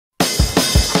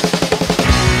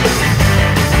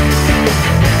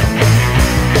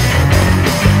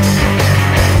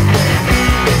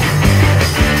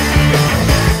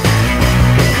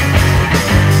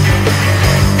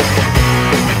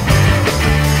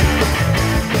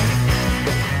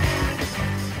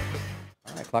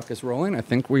Clock is rolling. I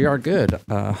think we are good.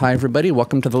 Hi, everybody.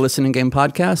 Welcome to the Listening Game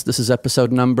Podcast. This is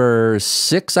episode number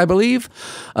 6, I believe.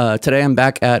 Today I'm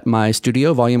back at my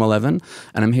studio, volume 11,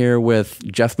 and I'm here with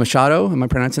Jeff Machado. Am I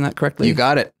pronouncing that correctly? You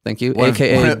got it. Thank you.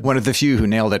 One of the few who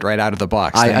nailed it right out of the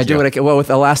box. I do what I can. Well, with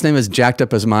a last name as jacked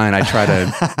up as mine, I try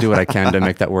to do what I can to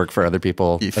make that work for other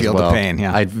people. You feel the pain,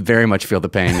 yeah. I very much feel the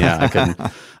pain, yeah. I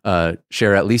can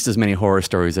share at least as many horror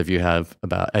stories as you have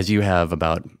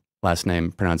about last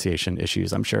name pronunciation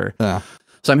issues, I'm sure. Yeah.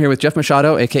 So I'm here with Jeff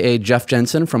Machado, aka Jeff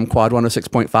Jensen from KWOD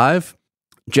 106.5.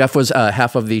 Jeff was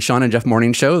half of the Shawn and Jeff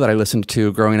morning show that I listened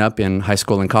to growing up in high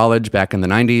school and college back in the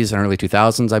 90s and early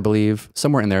 2000s, I believe.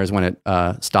 Somewhere in there is when it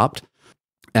stopped.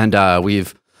 And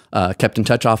we've kept in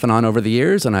touch off and on over the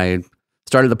years. And I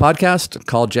started the podcast,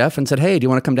 called Jeff and said, hey, do you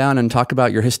want to come down and talk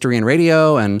about your history in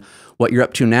radio and what you're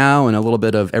up to now and a little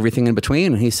bit of everything in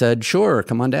between? And he said, sure,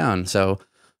 come on down. So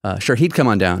sure, he'd come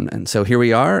on down. And so here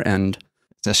we are. And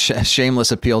it's a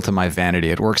shameless appeal to my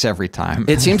vanity. It works every time.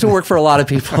 It seems to work for a lot of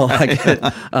people.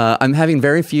 I'm having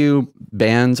very few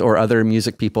bands or other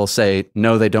music people say,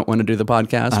 no, they don't want to do the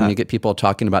podcast. When you get people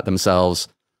talking about themselves,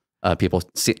 people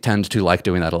tend to like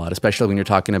doing that a lot, especially when you're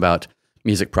talking about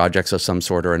music projects of some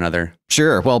sort or another.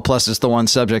 Sure. Well, plus it's the one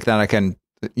subject that I can,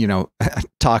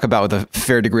 talk about with a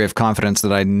fair degree of confidence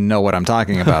that I know what I'm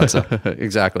talking about. So.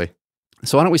 Exactly.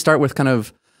 So why don't we start with kind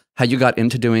of how you got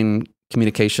into doing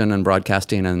communication and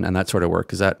broadcasting and that sort of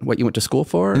work? Is that what you went to school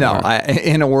for? No,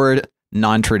 in a word,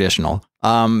 non-traditional.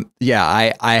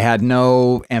 I had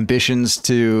no ambitions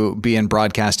to be in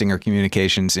broadcasting or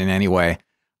communications in any way.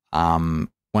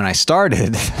 When I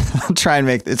started, I'll try and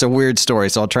it's a weird story,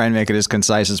 so I'll try and make it as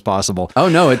concise as possible. Oh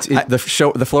no, the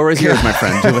floor is yours, my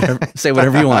friend. Say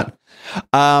whatever you want.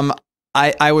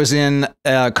 I was in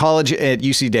college at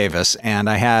UC Davis, and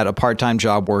I had a part-time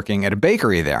job working at a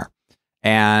bakery there.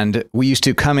 And we used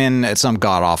to come in at some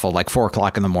god-awful, like 4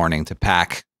 o'clock in the morning to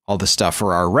pack all the stuff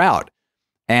for our route.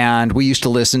 And we used to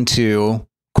listen to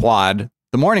KWOD,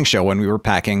 the morning show, when we were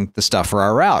packing the stuff for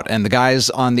our route. And the guys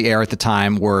on the air at the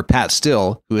time were Pat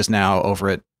Still, who is now over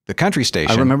at the country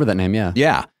station. I remember that name, yeah.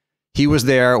 Yeah. He was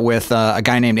there with a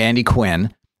guy named Andy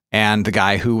Quinn. And the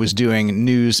guy who was doing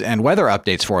news and weather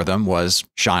updates for them was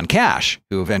Sean Cash,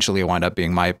 who eventually wound up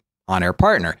being my on-air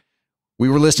partner. We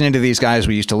were listening to these guys.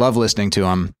 We used to love listening to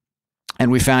them.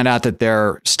 And we found out that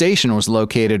their station was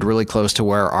located really close to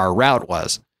where our route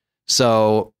was.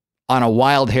 So on a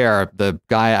wild hair, the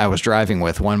guy I was driving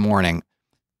with one morning,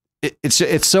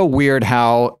 it's so weird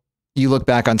how you look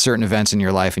back on certain events in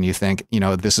your life and you think,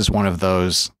 this is one of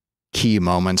those key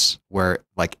moments where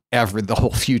like the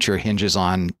whole future hinges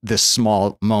on this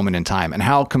small moment in time, and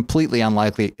how completely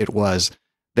unlikely it was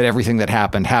that everything that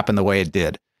happened the way it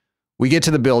did. We get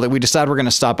to the building. We decide we're going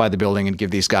to stop by the building and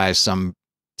give these guys some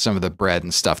of the bread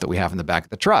and stuff that we have in the back of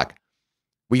the truck.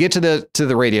 We get to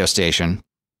the radio station.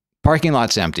 Parking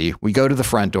lot's empty. We go to the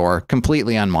front door,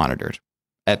 completely unmonitored,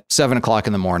 at 7 o'clock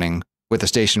in the morning, with a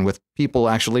station with people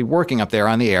actually working up there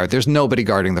on the air. There's nobody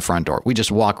guarding the front door. We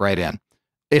just walk right in.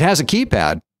 It has a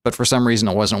keypad, but for some reason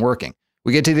it wasn't working.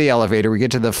 We get to the elevator. We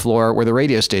get to the floor where the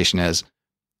radio station is.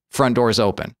 Front door is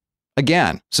open.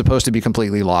 Again, supposed to be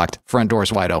completely locked. Front door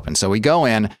is wide open. So we go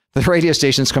in. The radio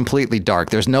station's completely dark.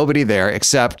 There's nobody there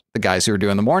except the guys who are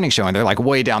doing the morning show. And they're like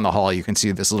way down the hall. You can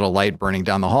see this little light burning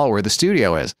down the hall where the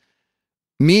studio is.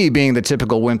 Me being the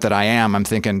typical wimp that I am, I'm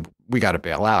thinking, we got to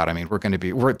bail out. I mean,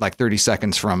 we're like 30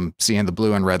 seconds from seeing the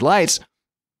blue and red lights.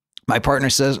 My partner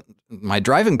says, my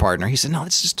driving partner, he said, no,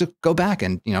 let's just go back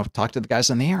and, talk to the guys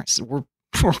on the air. I said, we're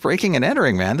breaking and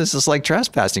entering, man. This is like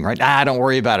trespassing, right? Don't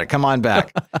worry about it. Come on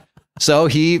back. So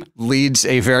he leads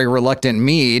a very reluctant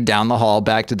me down the hall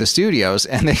back to the studios.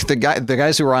 And the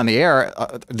guys who were on the air,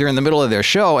 they're in the middle of their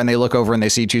show and they look over and they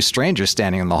see 2 strangers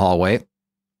standing in the hallway.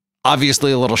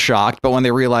 Obviously a little shocked, but when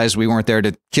they realized we weren't there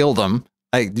to kill them,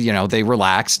 they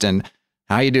relaxed and,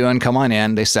 how you doing? Come on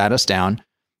in. They sat us down.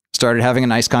 Started having a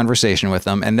nice conversation with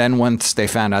them. And then once they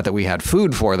found out that we had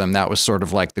food for them, that was sort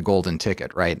of like the golden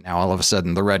ticket, right? Now, all of a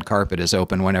sudden, the red carpet is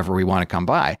open whenever we want to come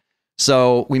by.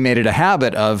 So we made it a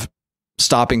habit of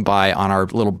stopping by on our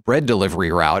little bread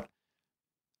delivery route.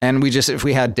 And if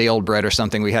we had day-old bread or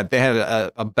something, they had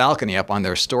a balcony up on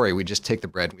their story. We'd just take the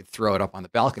bread and we'd throw it up on the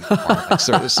balcony. Like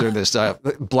sort of this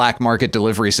black market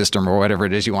delivery system or whatever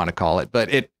it is you want to call it. But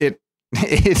it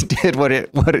did what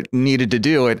it needed to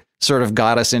do. It sort of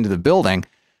got us into the building.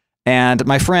 And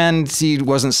my friend, he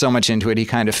wasn't so much into it. He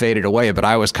kind of faded away, but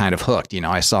I was kind of hooked.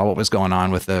 I saw what was going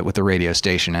on with the radio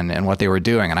station and what they were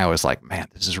doing. And I was like, man,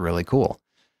 this is really cool.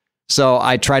 So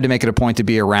I tried to make it a point to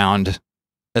be around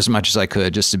as much as I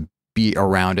could, just to be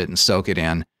around it and soak it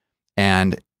in.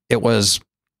 And it was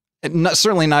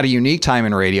certainly not a unique time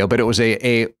in radio, but it was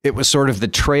it was sort of the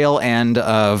trail end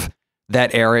of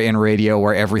that era in radio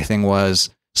where everything was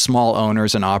small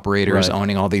owners and operators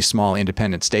owning all these small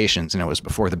independent stations. And it was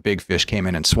before the big fish came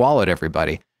in and swallowed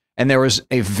everybody. And there was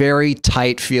a very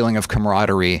tight feeling of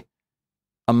camaraderie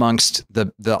amongst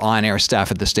the on-air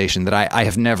staff at the station that I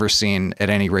have never seen at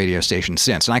any radio station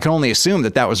since. And I can only assume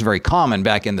that was very common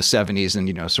back in the 70s and,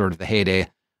 you know, sort of the heyday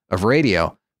of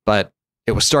radio, but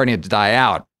it was starting to die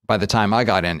out by the time I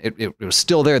got in. It was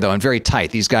still there though, and very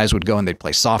tight. These guys would go and they'd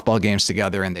play softball games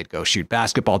together, and they'd go shoot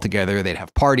basketball together. They'd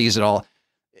have parties at all.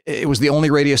 It was the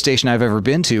only radio station I've ever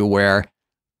been to where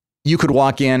you could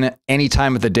walk in any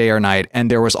time of the day or night, and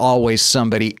there was always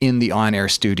somebody in the on-air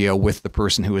studio with the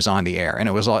person who was on the air. And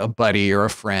it was a buddy or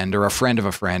a friend of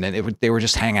a friend. And they were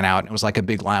just hanging out. And it was like a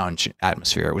big lounge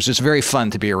atmosphere. It was just very fun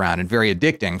to be around and very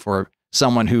addicting for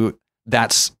someone who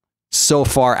that's so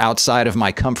far outside of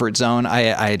my comfort zone. I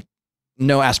had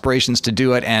no aspirations to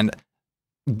do it. And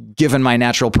given my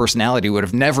natural personality, would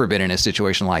have never been in a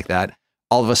situation like that.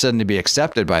 All of a sudden to be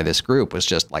accepted by this group was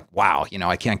just like, wow, you know,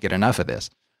 I can't get enough of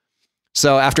this.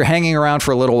 So after hanging around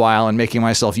for a little while and making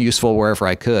myself useful wherever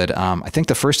I could, I think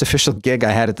the first official gig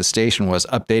I had at the station was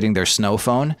updating their snow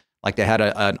phone. Like they had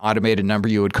an automated number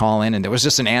you would call in, and there was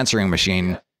just an answering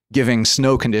machine giving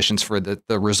snow conditions for the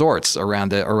resorts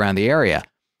around the area.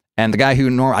 And the guy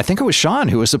I think it was Shawn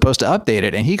who was supposed to update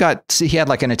it, and he had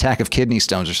like an attack of kidney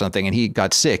stones or something, and he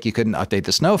got sick. He couldn't update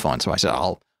the snow phone. So I said,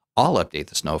 I'll update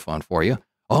the snow phone for you.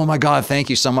 Oh my God, thank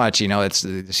you so much. You know, it's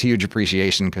huge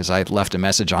appreciation because I left a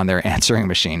message on their answering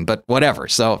machine, but whatever.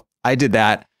 So I did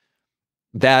that.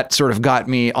 That sort of got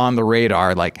me on the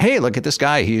radar, like, hey, look at this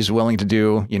guy. He's willing to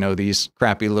do, you know, these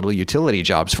crappy little utility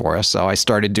jobs for us. So I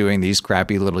started doing these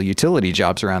crappy little utility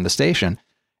jobs around the station.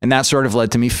 And that sort of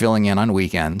led to me filling in on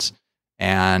weekends.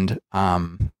 And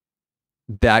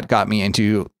that got me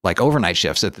into like overnight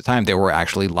shifts. At the time, there were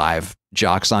actually live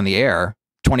jocks on the air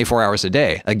 24 hours a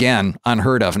day. Again,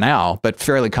 unheard of now, but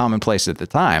fairly commonplace at the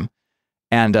time.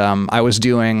 And I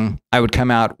would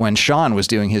come out when Shawn was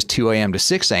doing his 2 a.m. to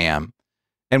 6 a.m.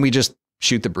 and we just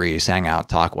shoot the breeze, hang out,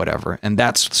 talk, whatever. And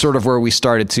that's sort of where we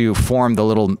started to form the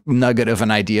little nugget of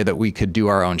an idea that we could do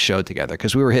our own show together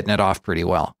because we were hitting it off pretty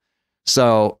well.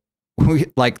 So we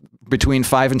like between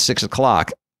 5 and 6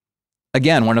 o'clock,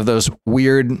 again, one of those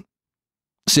weird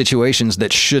situations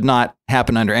that should not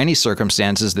happen under any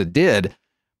circumstances that did.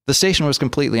 The station was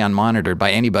completely unmonitored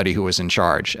by anybody who was in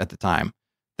charge at the time.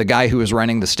 The guy who was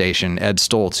running the station, Ed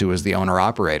Stoltz, who was the owner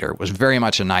operator, was very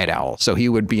much a night owl. So he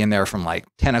would be in there from like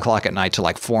 10 o'clock at night to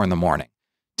like 4 in the morning,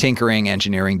 tinkering,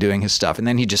 engineering, doing his stuff. And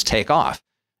then he'd just take off.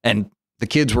 And the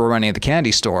kids were running at the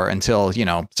candy store until, you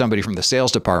know, somebody from the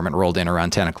sales department rolled in around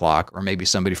 10 o'clock, or maybe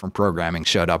somebody from programming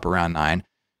showed up around 9.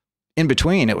 In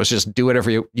between, it was just do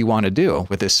whatever you want to do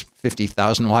with this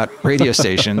 50,000 watt radio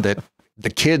station that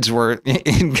the kids were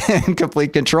in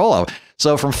complete control of.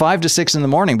 So from 5 to 6 in the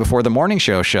morning before the morning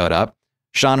show showed up,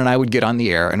 Shawn and I would get on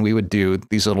the air and we would do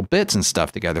these little bits and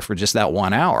stuff together for just that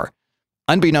 1 hour,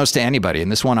 unbeknownst to anybody.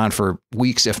 And this went on for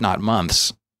weeks, if not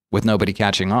months, with nobody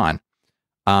catching on.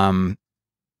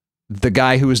 The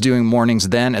guy who was doing mornings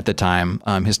then at the time,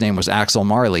 his name was Axel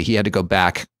Marley. He had to go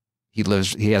back. He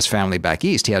has family back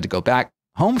east. He had to go back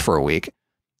home for a week,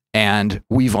 and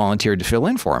we volunteered to fill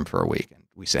in for him for a week.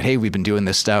 We said, hey, we've been doing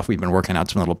this stuff. We've been working out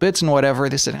some little bits and whatever.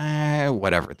 They said,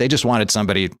 whatever. They just wanted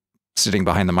somebody sitting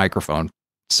behind the microphone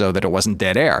so that it wasn't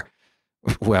dead air.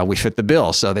 Well, we fit the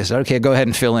bill. So they said, okay, go ahead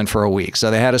and fill in for a week.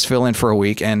 So they had us fill in for a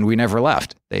week and we never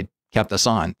left. They kept us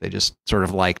on. They just sort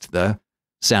of liked the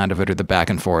sound of it or the back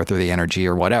and forth or the energy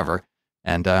or whatever.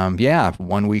 And yeah,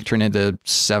 1 week turned into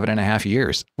 7.5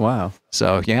 years. Wow.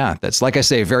 So yeah, that's, like I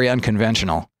say, very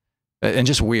unconventional. And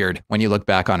just weird when you look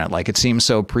back on it. Like it seems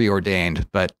so preordained,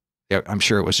 but I'm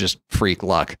sure it was just freak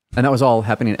luck. And that was all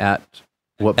happening at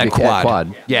what? At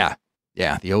KWOD. Yeah.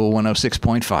 Yeah. The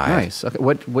 106.5. Nice. Okay.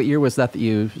 What year was that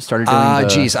you started doing?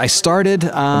 Geez, I started,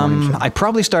 I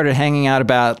probably started hanging out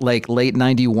about like late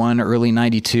 91, early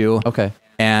 92. Okay.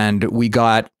 And we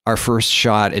got our first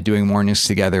shot at doing mornings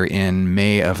together in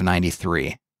May of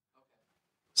 93.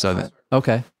 So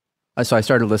okay. So I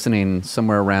started listening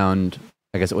somewhere around,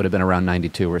 I guess it would have been around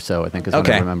 92 or so, I think is when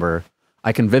I remember.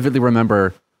 I can vividly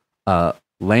remember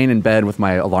laying in bed with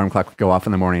my alarm clock go off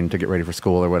in the morning to get ready for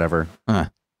school or whatever.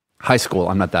 High school,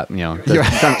 I'm not that, not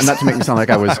to make me sound like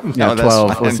I was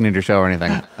 12 listening to your show or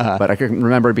anything, but I can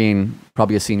remember being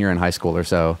probably a senior in high school or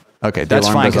so. Okay, that's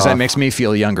fine because that makes me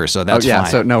feel younger, so that's fine.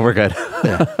 So no, we're good.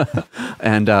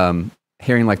 And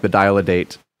hearing like the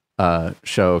Dial-A-Date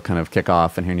show kind of kick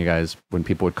off and hearing you guys, when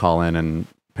people would call in and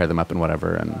pair them up and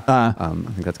whatever. And I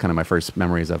think that's kind of my first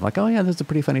memories of like, oh yeah, this is a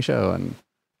pretty funny show, and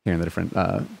hearing the different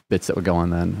bits that would go on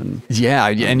then. And yeah,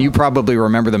 and you probably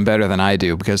remember them better than I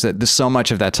do, because so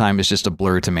much of that time is just a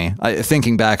blur to me.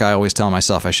 Thinking back, I always tell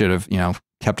myself I should have,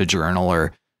 kept a journal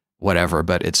or whatever,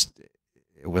 but it's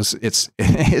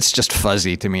just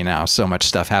fuzzy to me now. So much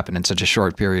stuff happened in such a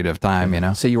short period of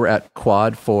time, So you were at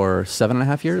KWOD for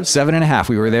 7.5 years? 7.5.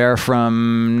 We were there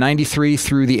from 93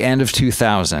 through the end of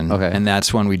 2000. Okay. And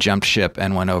that's when we jumped ship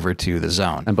and went over to the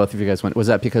Zone. And both of you guys went, was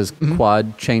that because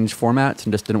KWOD changed formats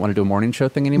and just didn't want to do a morning show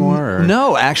thing anymore? Or?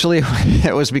 No, actually,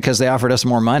 it was because they offered us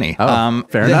more money. Oh,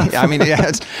 fair enough. I mean,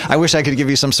 yeah, I wish I could give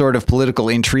you some sort of political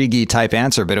intrigue type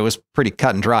answer, but it was pretty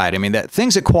cut and dried. I mean,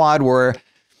 things at KWOD were...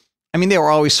 they were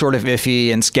always sort of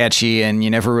iffy and sketchy, and you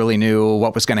never really knew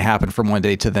what was going to happen from one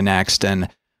day to the next. And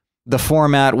the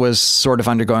format was sort of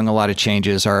undergoing a lot of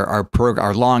changes. Our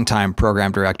longtime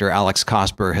program director, Alex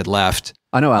Cosper, had left.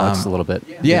 I know Alex a little bit.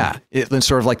 Yeah. It was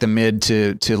sort of like the mid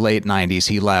to late 90s.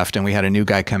 He left, and we had a new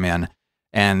guy come in.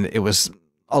 And it was...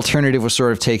 Alternative was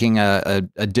sort of taking a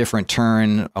different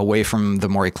turn away from the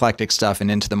more eclectic stuff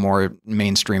and into the more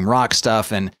mainstream rock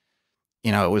stuff. And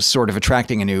it was sort of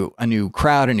attracting a new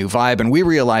crowd, a new vibe. And we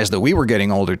realized that we were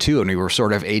getting older too, and we were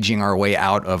sort of aging our way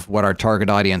out of what our target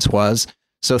audience was.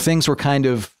 So things were kind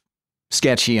of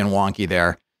sketchy and wonky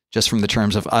there, just from the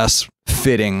terms of us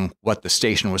fitting what the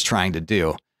station was trying to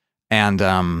do. And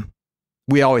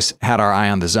we always had our eye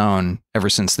on the Zone ever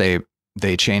since they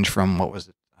changed from, what was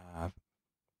it? I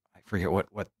forget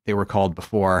what they were called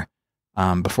before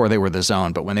they were the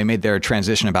Zone. But when they made their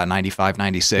transition about 95,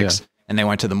 96, and they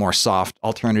went to the more soft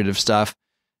alternative stuff.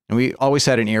 And we always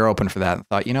had an ear open for that and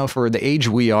thought, for the age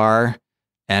we are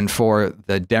and for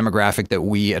the demographic that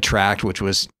we attract, which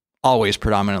was always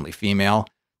predominantly female,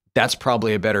 that's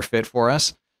probably a better fit for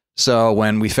us. So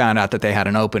when we found out that they had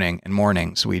an opening in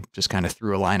mornings, we just kind of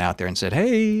threw a line out there and said,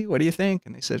 hey, what do you think?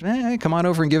 And they said, come on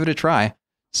over and give it a try.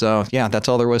 So yeah, that's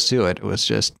all there was to it. It was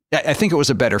just, I think it was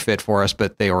a better fit for us,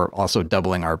 but they were also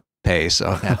doubling our pay,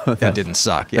 so that didn't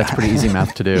suck. Yeah. That's pretty easy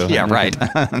math to do. Yeah, right.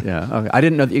 Yeah. Okay. I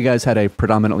didn't know that you guys had a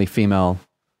predominantly female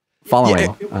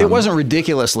following. Yeah, it wasn't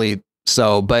ridiculously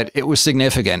so, but it was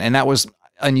significant, and that was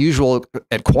unusual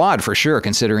at KWOD for sure,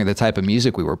 considering the type of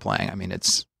music we were playing. I mean,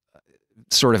 it's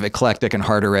sort of eclectic and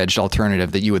harder-edged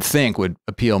alternative that you would think would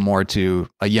appeal more to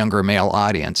a younger male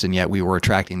audience, and yet we were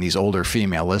attracting these older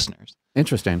female listeners.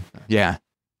 Interesting. Yeah.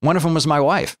 One of them was my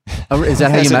wife. Oh, is that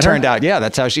how you met her? As it turned out, yeah,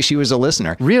 that's how she was a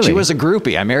listener. Really? She was a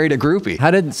groupie. I married a groupie. How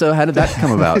did that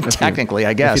come about? Technically,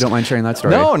 I guess. If you don't mind sharing that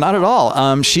story. No, not at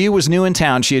all. She was new in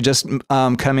town. She had just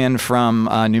come in from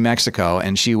New Mexico,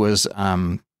 and she was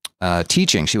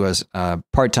teaching. She was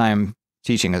part-time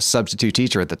teaching, a substitute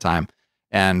teacher at the time,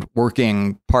 and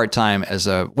working part-time as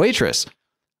a waitress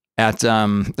at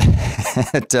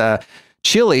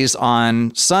Chili's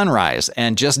on Sunrise,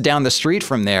 and just down the street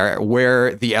from there,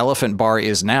 where the Elephant Bar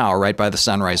is now, right by the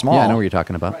Sunrise Mall. Yeah, I know what you're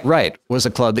talking about. Right, was a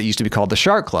club that used to be called the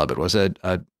Shark Club. It was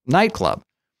a nightclub,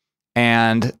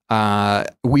 and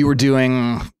we were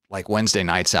doing like Wednesday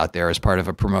nights out there as part of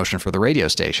a promotion for the radio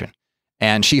station.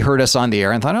 And she heard us on the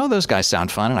air and thought, oh, those guys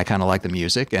sound fun, and I kind of like the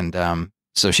music. And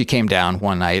so she came down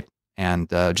one night and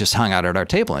just hung out at our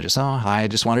table and just, oh, hi, I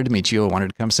just wanted to meet you. I wanted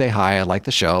to come say hi. I like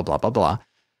the show, blah, blah, blah.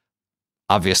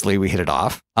 Obviously, we hit it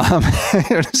off.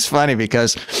 It was funny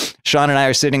because Shawn and I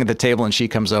are sitting at the table, and she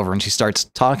comes over and she starts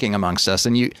talking amongst us.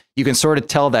 And you can sort of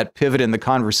tell that pivot in the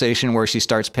conversation where she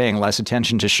starts paying less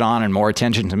attention to Shawn and more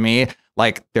attention to me.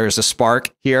 Like there's a spark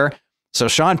here. So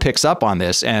Shawn picks up on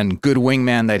this, and good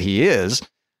wingman that he is,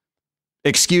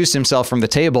 excused himself from the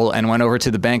table and went over to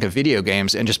the bank of video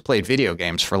games and just played video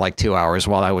games for like 2 hours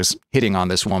while I was hitting on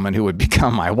this woman who would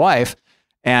become my wife.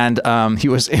 And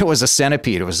it was a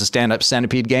centipede. It was a stand-up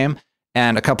centipede game.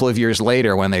 And a couple of years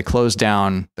later, when they closed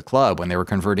down the club, when they were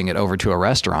converting it over to a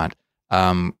restaurant,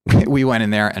 we went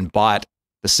in there and bought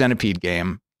the centipede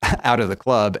game out of the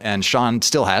club. And Shawn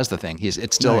still has the thing.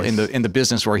 It's still Nice. in the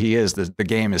business where he is. The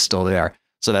game is still there.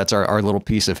 So that's our little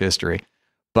piece of history.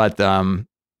 But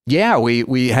yeah,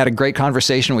 we had a great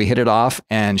conversation. We hit it off,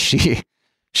 and she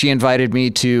invited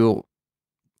me to,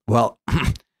 well.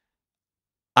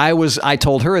 I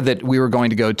told her that we were going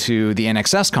to go to the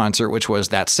INXS concert, which was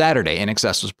that Saturday.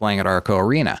 INXS was playing at Arco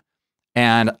Arena.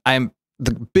 And I'm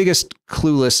the biggest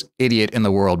clueless idiot in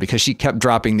the world, because she kept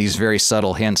dropping these very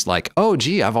subtle hints like, oh,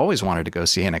 gee, I've always wanted to go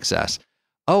see INXS.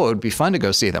 Oh, it would be fun to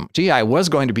go see them. Gee, I was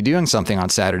going to be doing something on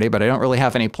Saturday, but I don't really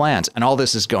have any plans. And all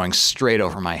this is going straight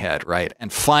over my head, right?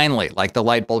 And finally, like the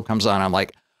light bulb comes on. I'm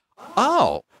like,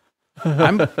 oh,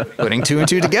 I'm putting two and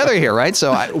two together here, right?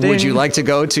 So would you like to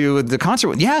go to the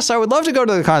concert? Yes, I would love to go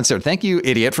to the concert. Thank you,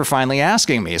 idiot, for finally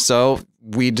asking me. So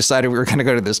we decided we were going to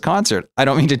go to this concert. I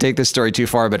don't mean to take this story too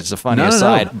far, but it's a funny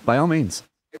aside. No, by all means.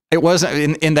 It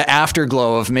wasn't in the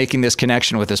afterglow of making this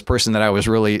connection with this person that I was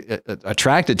really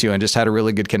attracted to and just had a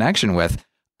really good connection with.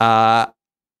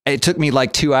 It took me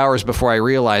like 2 hours before I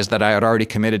realized that I had already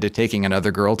committed to taking another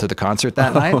girl to the concert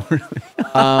that night. Really?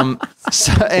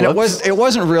 And it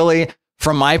wasn't really,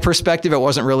 from my perspective, it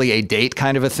wasn't really a date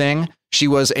kind of a thing. She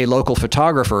was a local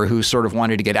photographer who sort of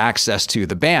wanted to get access to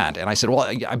the band. And I said, well,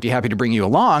 I'd be happy to bring you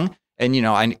along. And, you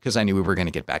know, because I knew we were going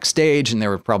to get backstage and there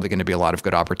were probably going to be a lot of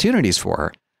good opportunities for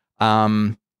her.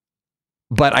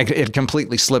 But it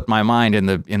completely slipped my mind in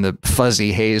the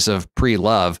fuzzy haze of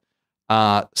pre-love.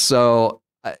 So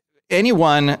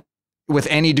anyone with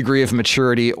any degree of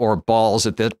maturity or balls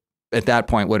at that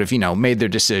point would have, you know, made their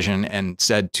decision and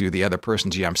said to the other person,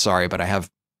 gee, I'm sorry, but I have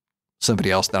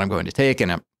somebody else that I'm going to take,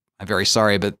 and I'm very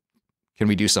sorry, but can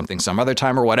we do something some other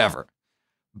time or whatever?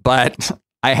 But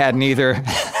I had neither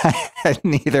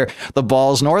the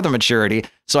balls nor the maturity,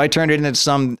 so I turned it into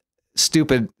some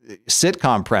stupid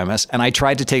sitcom premise, and I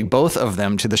tried to take both of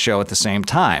them to the show at the same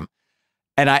time.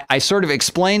 And I sort of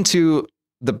explained to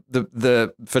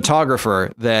the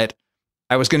photographer that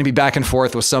I was going to be back and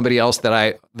forth with somebody else that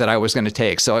I was going to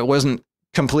take. So it wasn't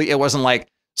complete. It wasn't like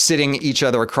sitting each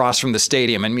other across from the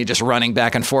stadium and me just running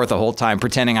back and forth the whole time,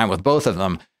 pretending I'm with both of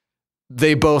them.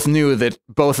 They both knew that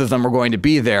both of them were going to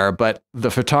be there, but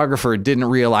the photographer didn't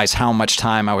realize how much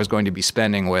time I was going to be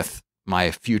spending with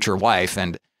my future wife.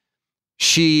 And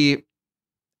she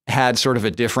had sort of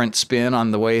a different spin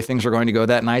on the way things were going to go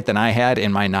that night than I had.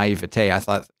 In my naivete, I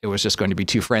thought it was just going to be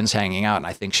two friends hanging out. And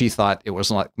I think she thought it was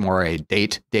like more a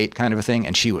date kind of a thing.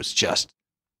 And she was just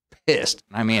pissed.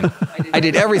 I mean, I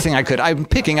did everything I could. I'm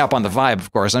picking up on the vibe,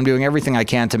 of course. I'm doing everything I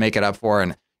can to make it up for her.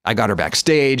 And I got her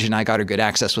backstage and I got her good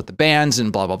access with the bands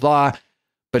and blah, blah, blah.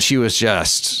 But she was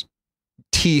just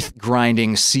teeth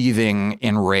grinding, seething,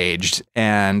 enraged.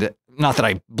 And not that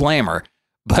I blame her,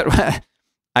 but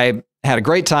I had a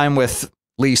great time with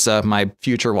Lisa, my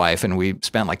future wife, and we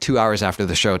spent like 2 hours after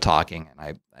the show talking,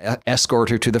 and I escort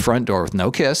her to the front door with no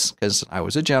kiss because I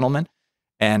was a gentleman.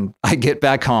 And I get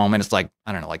back home and it's like,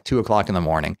 I don't know, like 2 o'clock in the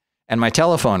morning, and my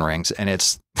telephone rings, and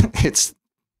it's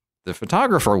the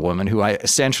photographer woman who I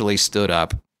essentially stood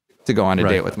up to go on a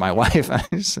date with my wife. I'm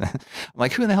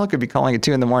like, who in the hell could be calling at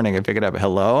 2 in the morning? I pick it up,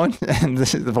 hello? And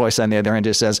the voice on the other end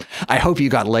just says, I hope you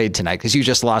got laid tonight because you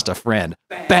just lost a friend.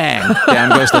 Bang!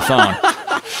 Down goes the phone.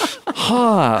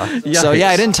 So yeah,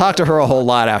 I didn't talk to her a whole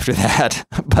lot after that,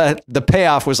 but the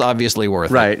payoff was obviously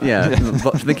worth it. Right, yeah.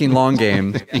 Thinking long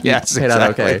game. Yes, paid out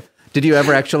okay. Did you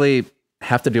ever actually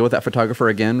have to deal with that photographer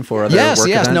again for other work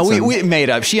events? No, we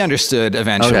made up. She understood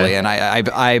eventually. Okay. And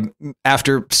I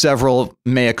after several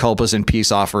mea culpas and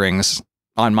peace offerings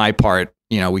on my part,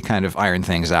 you know, we kind of ironed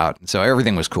things out. So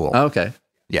everything was cool. Okay.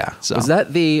 Yeah. So was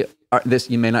that this,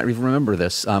 you may not even remember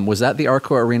this. Was that the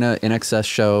Arco Arena INXS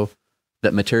show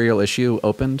that Material Issue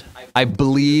opened? I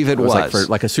believe it was. Like for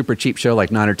like a super cheap show,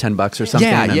 like $9 or $10 or something.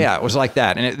 Yeah, it was like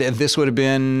that. And this would have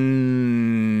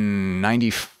been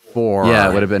 94. Yeah,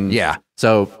 it would have been. Yeah.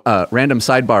 So random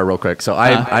sidebar real quick. So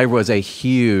I was a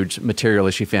huge Material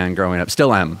Issue fan growing up,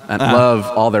 still am, and love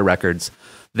all their records.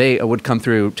 They would come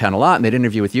through town a lot, and they'd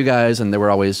interview with you guys, and there were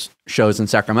always shows in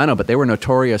Sacramento, but they were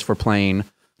notorious for playing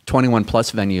 21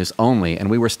 plus venues only, and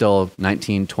we were still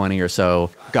 19, 20 or so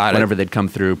whenever they'd come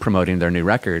through promoting their new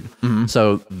record. Mm-hmm.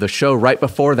 So the show right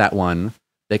before that one,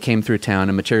 they came through town,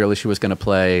 and Material Issue was going to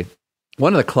play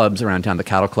one of the clubs around town, the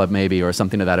Cattle Club maybe, or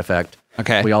something to that effect.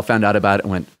 Okay. We all found out about it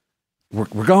and went,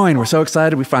 we're going, we're so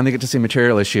excited, we finally get to see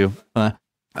Material Issue.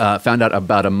 Found out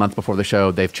about a month before the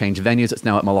show, they've changed venues. It's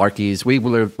now at Malarkey's. We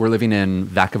were living in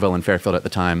Vacaville and Fairfield at the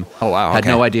time. Oh, wow. Had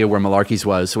no idea where Malarkey's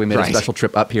was, so we made a special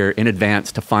trip up here in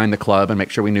advance to find the club and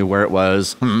make sure we knew where it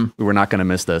was. Mm-hmm. We were not going to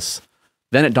miss this.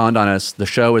 Then it dawned on us, the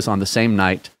show is on the same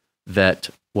night that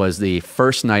was the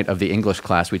first night of the English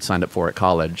class we'd signed up for at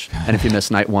college. And if you miss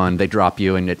night one, they drop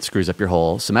you and it screws up your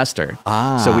whole semester.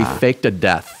 So we faked a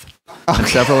death. And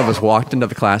several of us walked into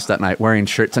the class that night wearing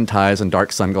shirts and ties and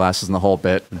dark sunglasses and the whole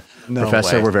bit.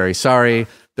 Professor, we're very sorry.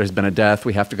 There's been a death.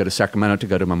 We have to go to Sacramento to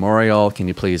go to memorial. Can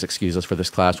you please excuse us for this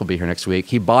class? We'll be here next week.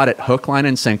 He bought it hook, line,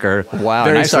 and sinker. Wow.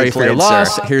 Very sorry for your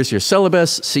loss. Sir. Here's your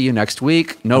syllabus. See you next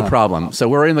week. No problem. So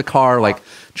we're in the car, like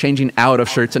changing out of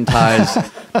shirts and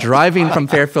ties, driving from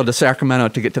Fairfield to Sacramento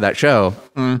to get to that show.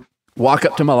 Walk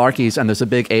up to Malarkey's, and there's a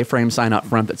big A-frame sign out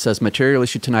front that says, Material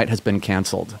Issue tonight has been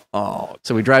canceled.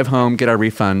 So we drive home, get our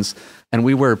refunds, and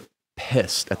we were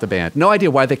pissed at the band. No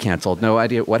idea why they canceled, no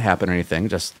idea what happened or anything,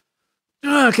 just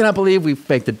oh, I cannot believe we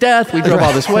faked the death. We drove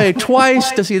all this way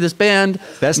twice to see this band.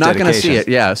 That's not going to dedication. see it.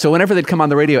 Yeah. So whenever they'd come on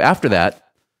the radio after that,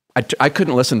 I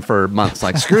couldn't listen for months.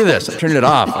 Like, screw this. I turned it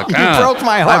off. Like, You broke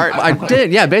my heart. I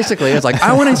did. Yeah, basically. It's like,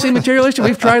 I want to see Material Issue.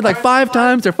 We've tried like 5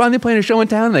 times. They're finally playing a show in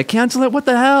town and they cancel it. What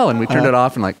the hell? And we turned it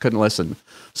off and like couldn't listen.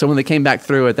 So when they came back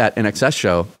through at that INXS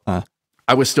show,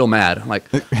 I was still mad. I'm like,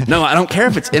 no, I don't care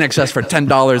if it's INXS for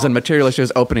 $10 and Material Issue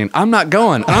is opening. I'm not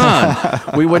going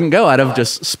on. We wouldn't go out of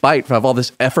just spite of all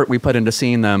this effort we put into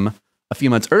seeing them a few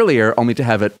months earlier, only to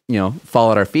have it,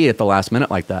 fall at our feet at the last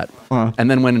minute like that. And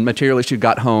then when Material Issue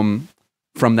got home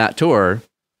from that tour,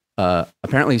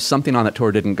 apparently something on that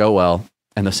tour didn't go well,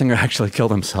 and the singer actually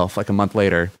killed himself like a month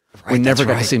later. Right, we never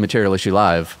got to see Material Issue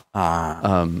live.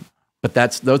 But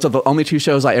those are the only 2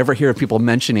 shows I ever hear of people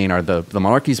mentioning are the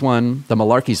Malarkeys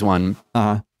one,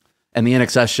 and the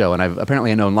INXS show. And I've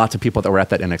apparently known lots of people that were at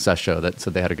that INXS show that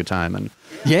said they had a good time. And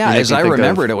yeah, as I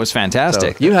remembered, it was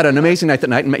fantastic. So you had an amazing night that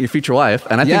night and met your future wife.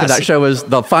 And I think that show was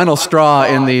the final straw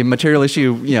in the Material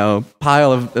Issue,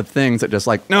 pile of things that just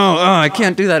like, no, I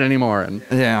can't do that anymore. And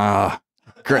yeah.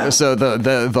 So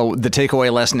the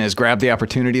takeaway lesson is grab the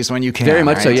opportunities when you can. Very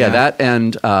much right? so. Yeah.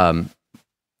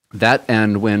 That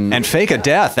and when... And fake a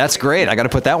death. That's great. I got to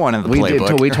put that one in the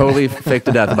playbook. We totally faked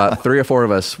a death. About 3 or 4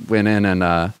 of us went in and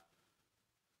I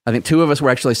think 2 of us were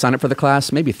actually signed up for the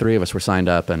class. Maybe 3 of us were signed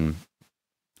up and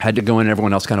had to go in.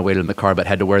 Everyone else kind of waited in the car, but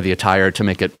had to wear the attire to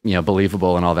make it,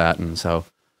 believable and all that. And so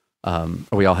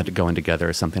we all had to go in together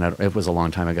or something. It was a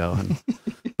long time ago.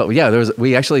 But yeah,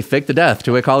 we actually faked the death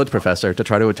to a college professor to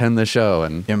try to attend this show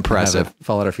and impressive. And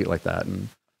fall at our feet like that.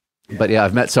 But yeah,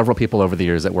 I've met several people over the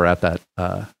years that were at that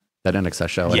INXS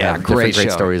show. And Yeah, have great great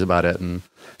show. stories about it. And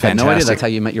had no idea that's how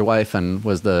you met your wife and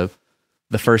was the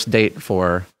first date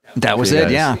for... That was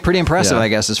it. Yeah. Pretty impressive, I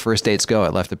guess, as first dates go.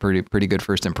 It left a pretty good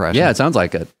first impression. Yeah, it sounds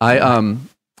like it.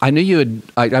 I knew you had,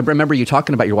 I remember you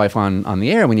talking about your wife on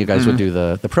the air when you guys would do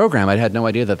the program. I had no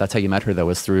idea that's how you met her, though,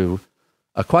 was through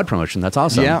a quad promotion. That's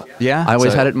awesome. Yeah. I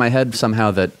always had it in my head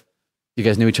somehow that you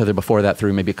guys knew each other before that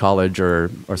through maybe college or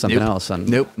something else. And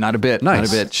Nope, not a bit.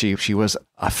 Nice. Not a bit. She was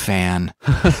a fan,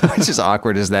 which is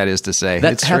awkward as that is to say.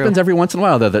 That happens every once in a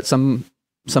while, though, that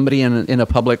somebody in a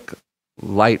public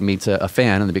light meets a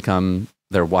fan and they become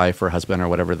their wife or husband or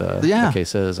whatever the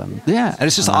case is. And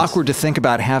it's just awkward to think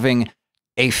about having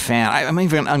a fan. I'm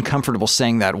even uncomfortable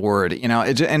saying that word,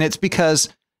 and it's because,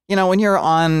 when you're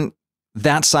on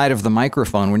that side of the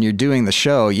microphone, when you're doing the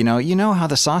show, you know how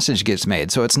the sausage gets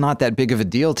made. So it's not that big of a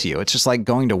deal to you. It's just like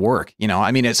going to work,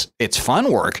 it's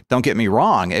fun work. Don't get me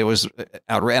wrong. It was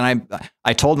outrageous. And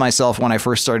I told myself when I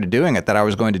first started doing it that I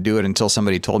was going to do it until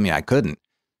somebody told me I couldn't,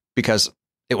 because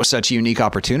it was such a unique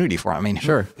opportunity for me. I mean,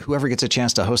 sure. Whoever gets a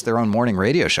chance to host their own morning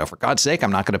radio show, for God's sake,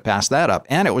 I'm not going to pass that up.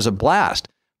 And it was a blast.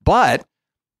 But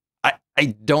I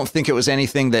don't think it was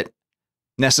anything that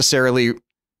necessarily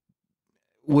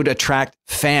would attract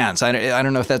fans. I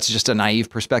don't know if that's just a naive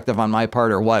perspective on my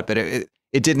part or what, but it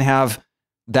didn't have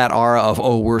that aura of,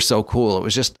 oh, we're so cool. It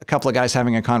was just a couple of guys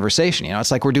having a conversation.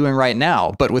 It's like we're doing right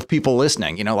now, but with people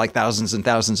listening, like thousands and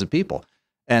thousands of people.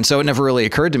 And so it never really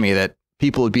occurred to me that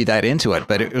people would be that into it,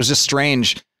 but it was just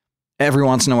strange. Every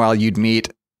once in a while you'd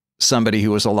meet somebody who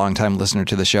was a longtime listener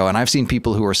to the show. And I've seen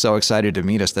people who were so excited to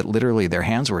meet us that literally their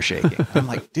hands were shaking. I'm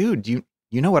like, dude, you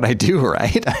know what I do,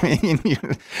 right? I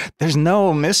mean, there's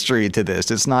no mystery to this.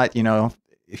 It's not,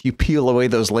 if you peel away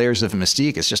those layers of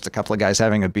mystique, it's just a couple of guys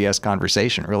having a BS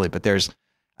conversation, really. But there's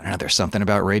something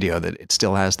about radio that it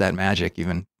still has that magic,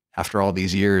 even after all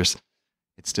these years.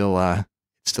 It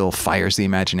still fires the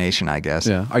imagination, I guess.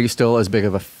 Yeah. Are you still as big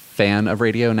of a fan of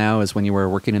radio now as when you were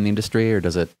working in the industry, or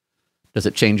does it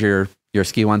change your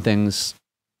skew on things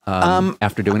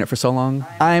after doing it for so long?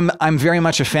 I'm very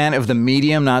much a fan of the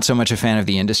medium, not so much a fan of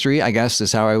the industry, I guess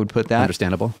is how I would put that.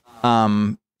 Understandable.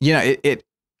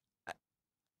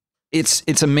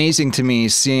 It's amazing to me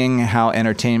seeing how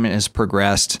entertainment has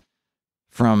progressed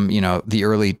from, the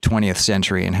early 20th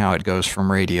century and how it goes from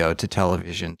radio to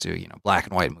television to, black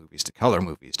and white movies to color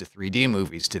movies to 3D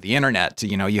movies to the internet to,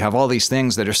 you have all these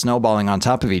things that are snowballing on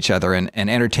top of each other, and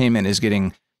entertainment is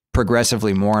getting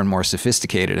progressively more and more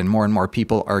sophisticated, and more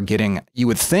people are getting, you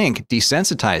would think,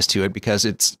 desensitized to it because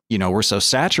it's, we're so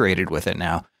saturated with it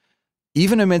now.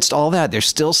 Even amidst all that, there's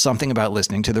still something about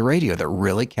listening to the radio that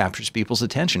really captures people's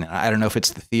attention. I don't know if it's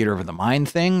the theater of the mind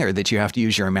thing, or that you have to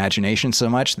use your imagination so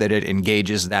much that it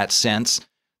engages that sense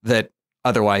that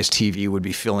otherwise TV would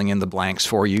be filling in the blanks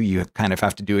for you. You kind of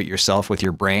have to do it yourself with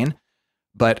your brain.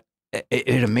 But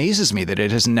it amazes me that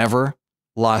it has never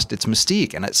lost its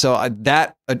mystique. And so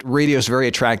that radio is very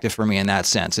attractive for me in that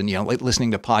sense. And, like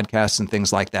listening to podcasts and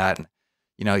things like that, and,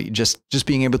 just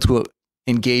being able to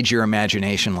engage your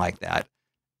imagination like that.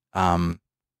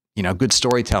 You know, good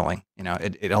storytelling, you know,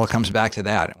 it all comes back to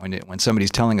that. When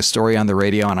somebody's telling a story on the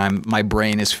radio and my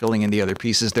brain is filling in the other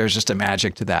pieces, there's just a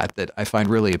magic to that I find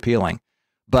really appealing.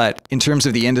 But in terms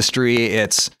of the industry,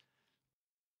 it's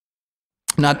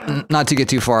not to get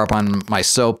too far up on my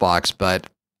soapbox, but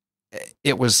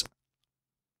it was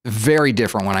very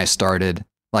different when I started.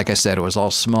 Like I said, it was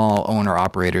all small owner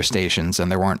operator stations,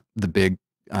 and there weren't the big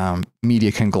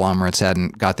media conglomerates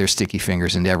hadn't got their sticky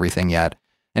fingers into everything yet.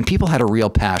 And people had a real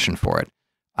passion for it.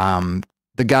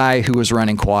 The guy who was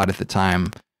running KWOD at the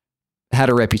time had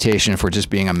a reputation for just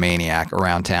being a maniac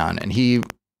around town. And he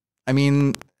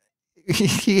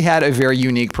had a very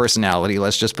unique personality,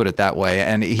 let's just put it that way.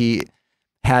 And he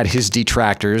had his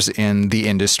detractors in the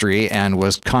industry and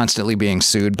was constantly being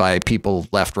sued by people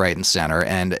left, right, and center,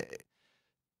 and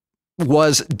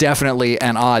was definitely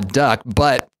an odd duck,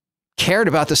 but cared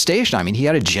about the station. I mean, he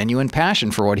had a genuine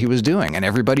passion for what he was doing, and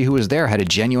everybody who was there had a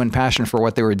genuine passion for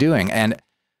what they were doing. And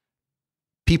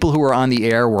people who were on the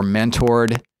air were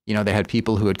mentored. You know, they had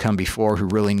people who had come before who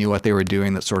really knew what they were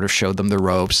doing, that sort of showed them the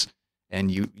ropes,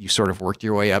 and you sort of worked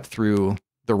your way up through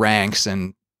the ranks.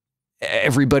 And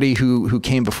everybody who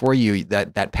came before you,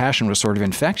 that passion was sort of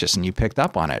infectious, and you picked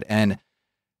up on it. And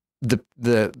the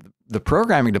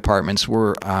programming departments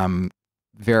were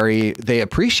they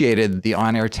appreciated the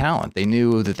on-air talent. They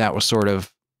knew that was sort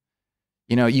of,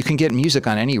 you know, you can get music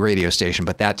on any radio station,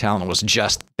 but that talent was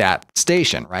just that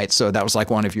station, right? So that was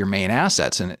like one of your main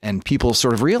assets, and people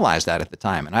sort of realized that at the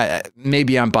time. And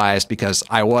maybe I'm biased because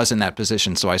I was in that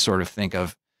position, so I sort of think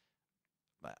of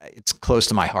it's close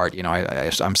to my heart. You know,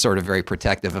 I'm sort of very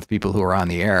protective of people who are on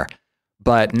the air.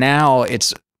 But now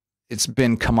it's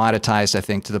been commoditized, I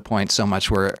think, to the point so much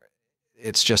where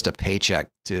it's just a paycheck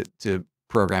to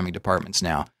programming departments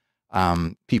now.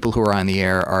 People who are on the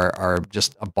air are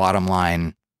just a bottom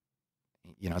line,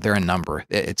 you know, they're a number.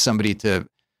 It's somebody to,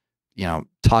 you know,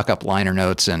 talk up liner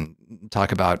notes and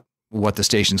talk about what the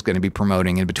station's going to be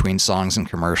promoting in between songs and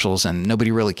commercials. And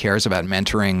nobody really cares about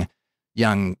mentoring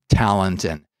young talent.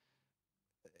 And,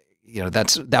 you know,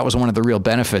 that was one of the real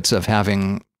benefits of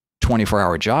having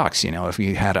 24-hour jocks. You know, if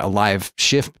you had a live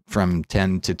shift from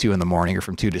 10 to 2 in the morning or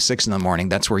from 2 to 6 in the morning,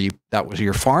 that was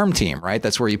your farm team, right?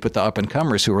 That's where you put the up and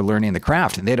comers who are learning the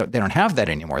craft, and they don't have that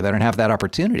anymore. They don't have that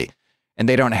opportunity, and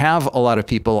they don't have a lot of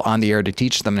people on the air to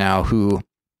teach them now who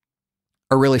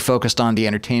are really focused on the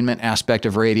entertainment aspect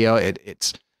of radio.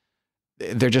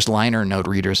 They're just liner note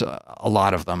readers, a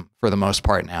lot of them for the most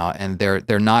part now, and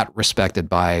they're not respected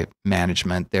by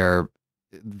management. They're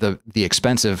the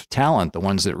expensive talent, the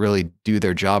ones that really do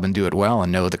their job and do it well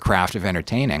and know the craft of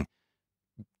entertaining,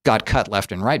 got cut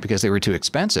left and right because they were too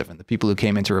expensive. And the people who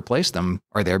came in to replace them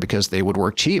are there because they would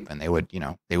work cheap, and they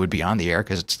would be on the air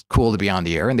because it's cool to be on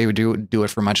the air, and they would do it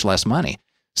for much less money.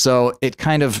 So it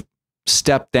kind of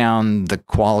stepped down the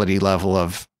quality level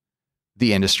of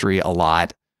the industry a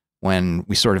lot when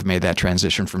we sort of made that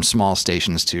transition from small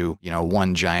stations to, you know,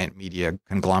 one giant media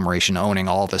conglomeration owning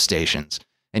all the stations.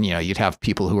 And, you know, you have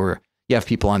people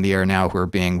on the air now who are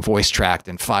being voice tracked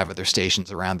in 5 other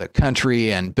stations around the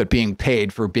country, but being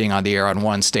paid for being on the air on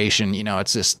one station. You know,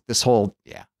 it's this whole,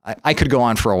 I could go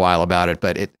on for a while about it,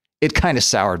 but it kind of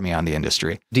soured me on the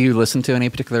industry. Do you listen to any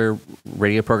particular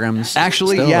radio programs?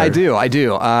 Actually, still, yeah, or? I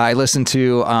do. I listen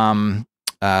to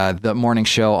the morning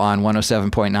show on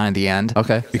 107.9 The End.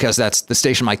 Okay. Because that's the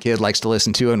station my kid likes to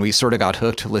listen to, and we sort of got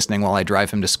hooked listening while I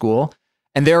drive him to school.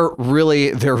 And they're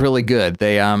really good.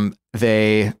 I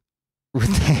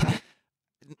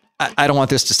don't want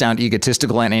this to sound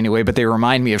egotistical in any way, but they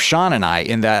remind me of Shawn and I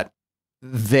in that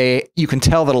you can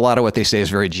tell that a lot of what they say is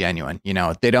very genuine. You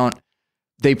know,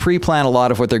 they pre-plan a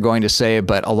lot of what they're going to say,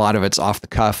 but a lot of it's off the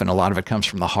cuff and a lot of it comes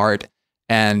from the heart.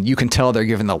 And you can tell they're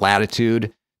given the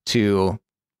latitude to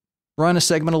run a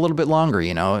segment a little bit longer,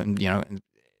 you know, and, you know,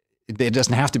 it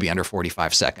doesn't have to be under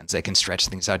 45 seconds. They can stretch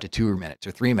things out to 2 minutes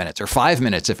or 3 minutes or 5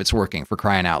 minutes if it's working, for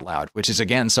crying out loud, which is,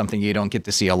 again, something you don't get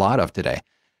to see a lot of today.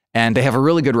 And they have a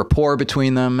really good rapport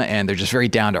between them, and they're just very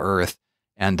down to earth.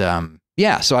 And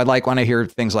so I like when I hear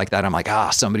things like that, I'm like,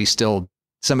 somebody's still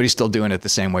doing it the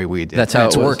same way we did. That's how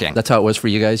it's working. That's how it was for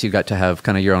you guys. You got to have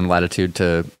kind of your own latitude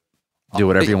to do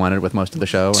whatever you wanted with most of the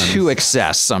show. To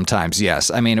excess sometimes,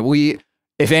 yes. I mean,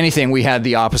 if anything, we had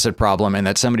the opposite problem, and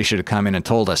that somebody should have come in and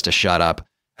told us to shut up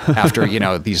after, you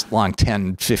know, these long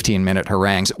 10, 15-minute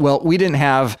harangues. Well, we didn't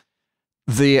have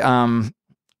the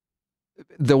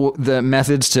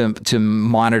methods to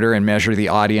monitor and measure the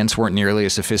audience weren't nearly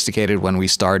as sophisticated when we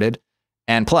started.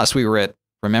 And plus, we were at,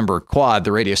 remember, KWOD,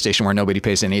 the radio station where nobody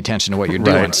pays any attention to what you're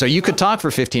doing. Right. So you could talk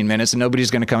for 15 minutes and nobody's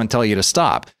going to come and tell you to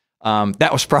stop. That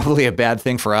was probably a bad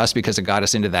thing for us because it got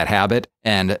us into that habit.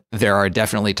 And there are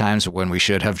definitely times when we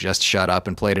should have just shut up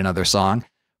and played another song.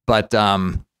 But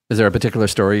is there a particular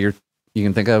story you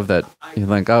can think of that you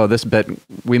think, oh, this bit,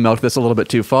 we milked this a little bit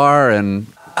too far, and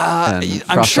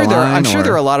I'm sure there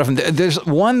are a lot of them. There's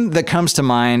one that comes to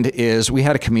mind is we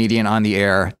had a comedian on the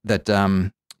air that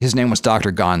his name was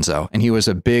Dr. Gonzo, and he was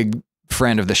a big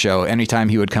friend of the show. Anytime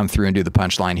he would come through and do the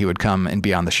punchline, he would come and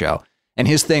be on the show. And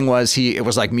his thing was it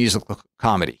was like musical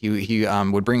comedy. He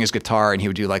would bring his guitar and he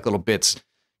would do like little bits,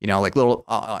 like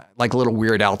little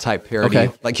Weird Al type parody.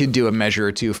 Okay. Like he'd do a measure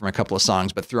or two from a couple of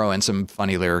songs, but throw in some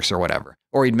funny lyrics or whatever.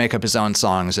 Or he'd make up his own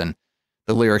songs, and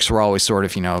the lyrics were always sort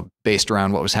of, based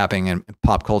around what was happening in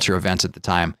pop culture events at the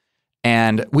time.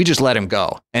 And we just let him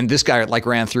go. And this guy like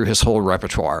ran through his whole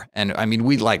repertoire. And I mean,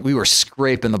 we were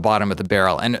scraping the bottom of the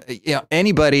barrel. And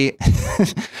anybody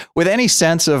with any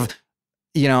sense of,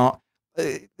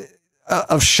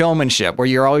 of showmanship, where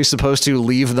you're always supposed to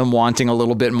leave them wanting a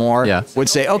little bit more, would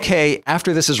say, okay,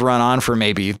 after this has run on for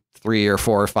maybe 3 or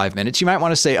 4 or 5 minutes, you might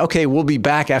want to say, okay, we'll be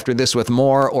back after this with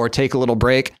more, or take a little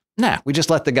break. Nah, we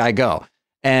just let the guy go.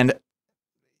 And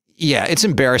yeah, it's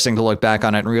embarrassing to look back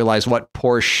on it and realize what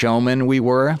poor showmen we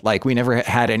were. Like, we never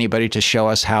had anybody to show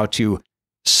us how to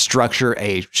structure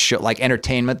a show, like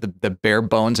entertainment, the bare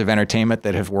bones of entertainment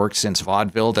that have worked since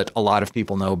vaudeville that a lot of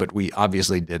people know, but we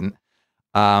obviously didn't.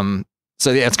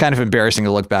 So yeah, it's kind of embarrassing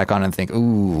to look back on and think,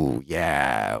 ooh,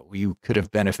 yeah, we could have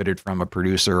benefited from a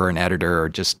producer or an editor or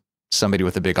just somebody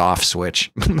with a big off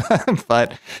switch.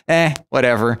 But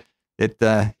whatever. It,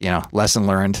 lesson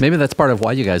learned. Maybe that's part of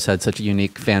why you guys had such a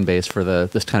unique fan base for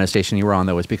this kind of station you were on,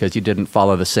 though, was because you didn't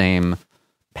follow the same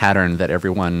pattern that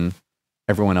everyone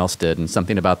else did, and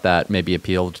something about that maybe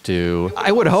appealed to,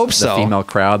 I would hope so, the female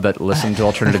crowd that listened to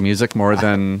alternative music more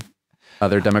than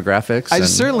other demographics. I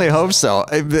certainly hope so.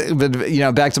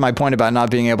 But back to my point about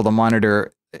not being able to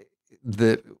monitor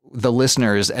the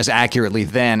listeners as accurately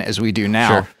then as we do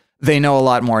now. Sure. They know a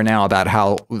lot more now about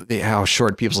how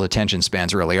short people's attention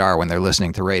spans really are when they're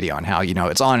listening to radio, and how,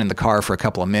 it's on in the car for a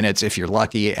couple of minutes if you're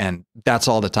lucky, and that's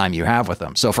all the time you have with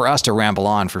them. So for us to ramble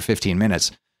on for 15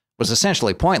 minutes was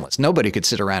essentially pointless. Nobody could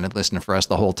sit around and listen for us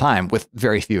the whole time, with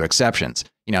very few exceptions.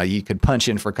 You could punch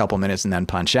in for a couple of minutes and then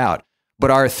punch out.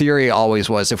 But our theory always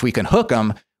was, if we can hook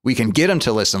them, we can get them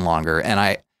to listen longer.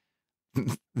 And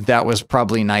that was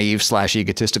probably naive /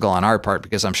 egotistical on our part,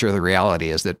 because I'm sure the reality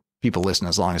is that people listen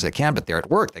as long as they can, but they're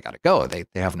at work. They got to go. They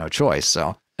have no choice.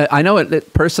 So I know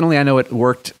it personally. I know it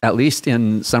worked, at least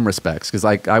in some respects, because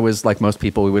I was like most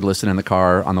people, we would listen in the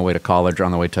car on the way to college or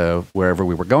on the way to wherever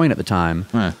we were going at the time.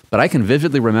 But I can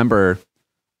vividly remember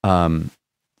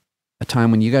a time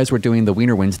when you guys were doing the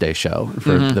Wiener Wednesday show.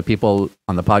 For the people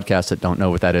on the podcast that don't know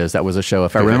what that is, that was a show.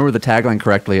 If I remember the tagline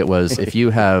correctly, it was, if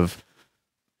you have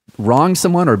wronged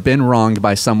someone or been wronged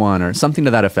by someone or something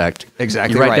to that effect,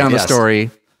 exactly, you write down the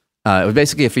story. It was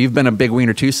basically, if you've been a big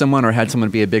wiener to someone or had someone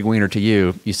be a big wiener to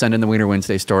you, you send in the Wiener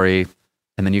Wednesday story,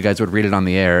 and then you guys would read it on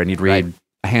the air, and you'd read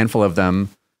a handful of them,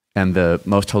 and the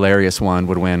most hilarious one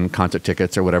would win concert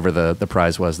tickets or whatever the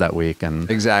prize was that week. And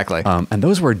exactly. And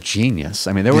those were genius.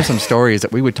 I mean, there were some stories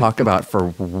that we would talk about for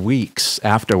weeks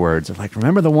afterwards. Of like,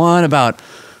 remember the one about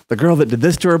the girl that did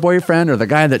this to her boyfriend, or the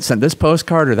guy that sent this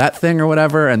postcard, or that thing or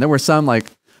whatever. And there were some, like,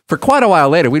 for quite a while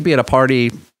later, we'd be at a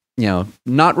party,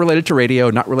 not related to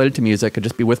radio, not related to music. I'd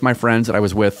just be with my friends that I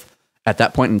was with at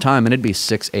that point in time. And it'd be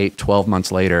 6, 8, 12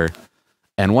 months later.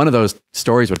 And one of those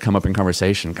stories would come up in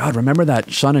conversation. God, remember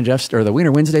that Shawn and Jeff, or the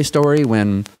Wiener Wednesday story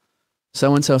when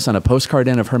so-and-so sent a postcard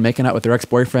in of her making out with her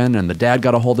ex-boyfriend, and the dad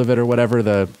got a hold of it, or whatever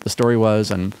the story was.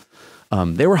 And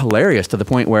they were hilarious, to the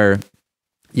point where,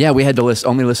 we had to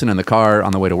only listen in the car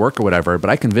on the way to work or whatever. But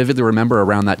I can vividly remember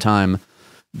around that time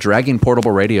dragging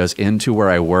portable radios into where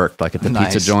I worked, like at the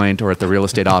pizza joint or at the real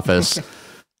estate office,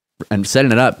 and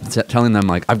setting it up, telling them,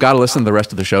 like, I've got to listen to the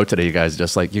rest of the show today, you guys.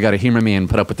 Just like, you got to humor me and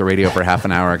put up with the radio for half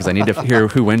an hour, because I need to hear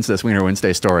who wins this Wiener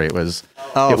Wednesday story. It was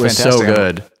so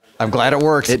good. I'm glad it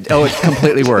worked. It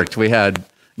completely worked.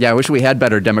 I wish we had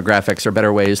better demographics or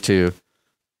better ways to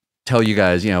tell you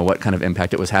guys, what kind of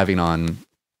impact it was having on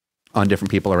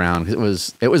different people around. It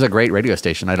was a great radio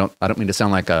station. I don't mean to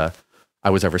sound like I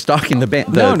was ever stalking the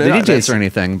band, the DJs or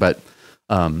anything, but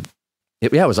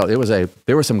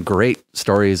there were some great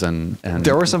stories and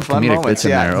there were some fun moments in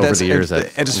there over the years.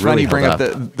 It's funny you bring up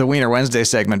the Wiener Wednesday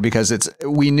segment, because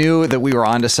we knew that we were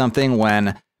onto something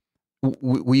when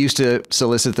we used to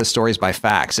solicit the stories by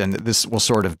fax, and this will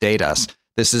sort of date us.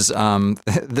 This is when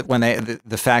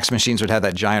the fax machines would have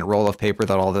that giant roll of paper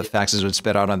that all the faxes would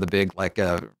spit out on the big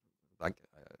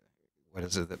what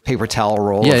is it, the paper towel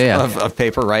roll of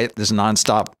paper, right? This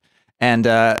nonstop. And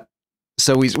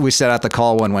So we set out the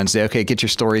call one Wednesday. Okay, get your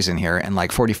stories in here. And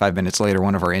like 45 minutes later,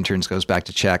 one of our interns goes back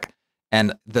to check,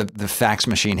 and the fax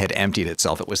machine had emptied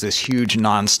itself. It was this huge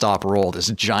nonstop roll, this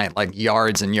giant, like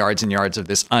yards and yards and yards of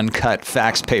this uncut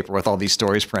fax paper with all these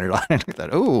stories printed on it. We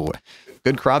thought, ooh,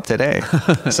 good crop today.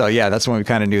 So yeah, that's when we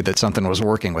kind of knew that something was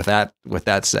working with that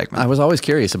segment. I was always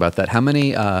curious about that. How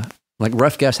many, like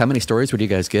rough guess, how many stories would you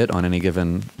guys get on any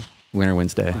given Winter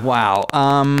Wednesday? Wow.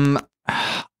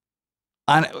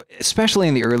 Especially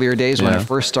in the earlier days when it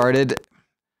first started,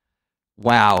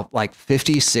 wow, like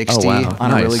 50, 60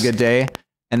 on a really good day.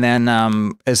 And then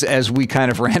as we kind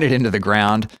of ran it into the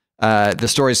ground, the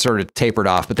stories sort of tapered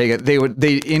off, but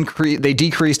they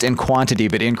decreased in quantity,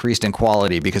 but increased in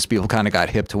quality because people kind of got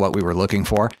hip to what we were looking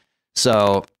for.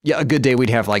 So yeah, a good day we'd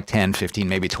have like 10, 15,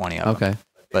 maybe 20 of them.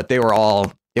 But they were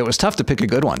all, it was tough to pick a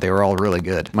good one. They were all really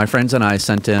good. My friends and I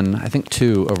sent in, I think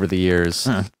 2 over the years.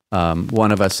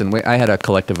 One of us, and I had a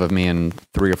collective of me and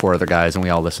 3 or 4 other guys, and we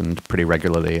all listened pretty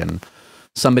regularly, and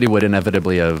somebody would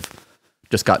inevitably have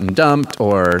just gotten dumped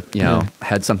or, you know,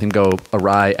 had something go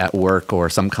awry at work or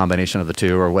some combination of the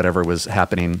two or whatever was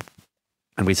happening.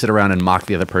 And we'd sit around and mock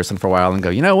the other person for a while and go,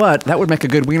 you know what? That would make a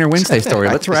good Wiener Wednesday story.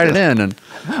 Let's write it in and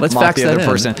let's mock fax the that other in.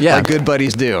 person. Yeah. Like good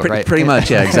buddies do, right? Pretty much.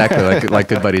 Yeah, exactly. Like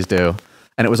good buddies do.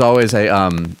 And it was always a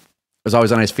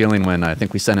nice feeling when I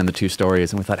think we sent in the 2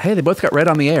 stories and we thought, hey, they both got read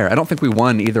on the air. I don't think we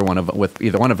won with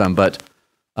either one of them, but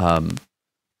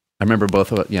I remember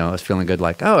both of it, you know, I was feeling good,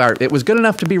 like, oh, it was good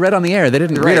enough to be read on the air. They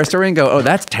didn't read our story and go, oh,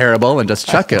 that's terrible, and just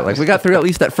chuck it. Like, we got through at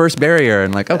least that first barrier,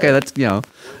 and like, okay, that's, you know,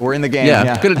 we're in the game.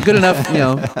 Yeah, good enough, you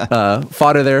know,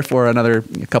 fodder there for another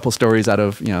couple stories out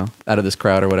of this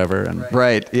crowd or whatever. And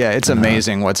right, yeah, it's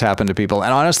amazing what's happened to people.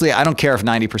 And honestly, I don't care if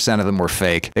 90% of them were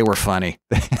fake. They were funny.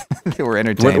 They were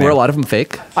entertaining. Were a lot of them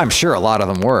fake? I'm sure a lot of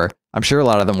them were.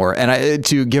 And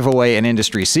to give away an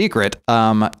industry secret,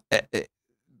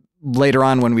 later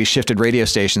on when we shifted radio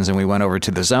stations and we went over to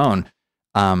the Zone,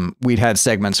 we'd had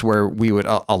segments where we would,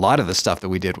 a lot of the stuff that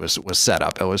we did was set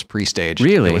up. It was pre-staged.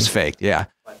 Really? It was faked, yeah.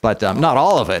 But not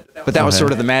all of it. But that was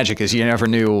sort of the magic, is you never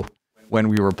knew when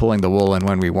we were pulling the wool and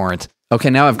when we weren't.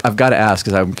 Okay, now I've got to ask,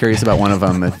 because I'm curious about one of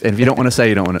them. If you don't want to say,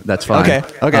 you don't want to, that's fine.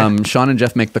 Okay. Shawn and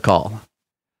Jeff Make the Call.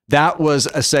 That was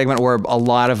a segment where a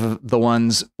lot of the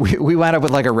ones, we wound up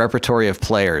with like a repertory of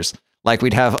players. Like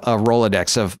we'd have a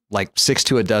Rolodex of like 6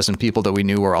 to a dozen people that we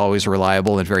knew were always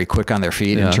reliable and very quick on their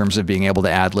feet in terms of being able to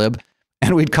ad lib.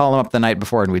 And we'd call them up the night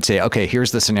before and we'd say, okay,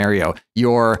 here's the scenario.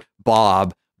 You're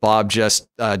Bob. Bob just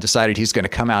decided he's going to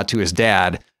come out to his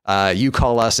dad. You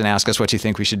call us and ask us what you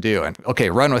think we should do. And okay,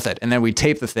 run with it. And then we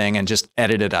tape the thing and just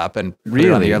edit it up and put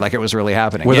it on the air like it was really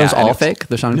happening. Were those all fake?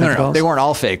 The Shawn and Jeff calls? They weren't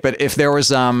all fake. But if there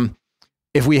was,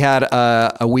 if we had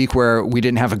a week where we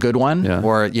didn't have a good one,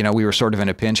 or you know we were sort of in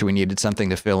a pinch and we needed something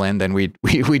to fill in, then we'd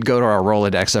go to our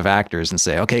Rolodex of actors and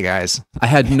say, okay, guys, I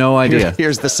had no idea.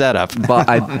 Here's the setup.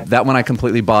 But that one I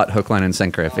completely bought hook, line, and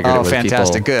sinker. I figured it was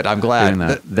fantastic, good. I'm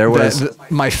glad. There was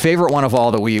my favorite one of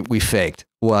all that we faked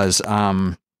was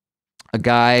a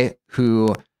guy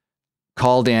who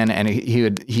called in and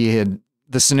he had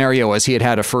the scenario was he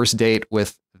had a first date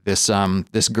with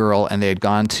this girl and they had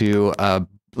gone to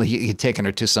he'd taken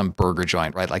her to some burger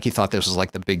joint, right? Like he thought this was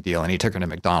like the big deal and he took her to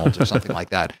McDonald's or something like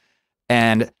that.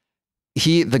 And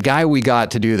the guy we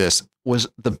got to do this was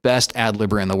the best ad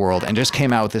libber in the world and just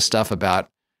came out with this stuff about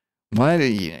why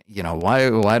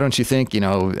don't you think,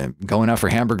 going out for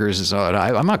hamburgers is,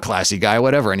 I'm a classy guy,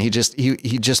 whatever. And he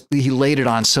laid it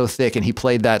on so thick and he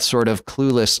played that sort of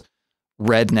clueless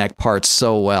redneck part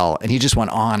so well. And he just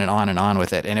went on and on and on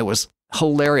with it. And it was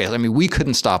hilarious. I mean, we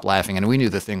couldn't stop laughing and we knew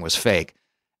the thing was fake.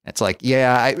 It's like,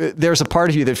 there's a part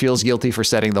of you that feels guilty for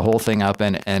setting the whole thing up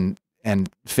and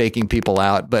faking people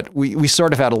out. But we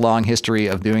sort of had a long history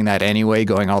of doing that anyway,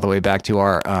 going all the way back to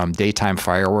our daytime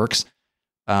fireworks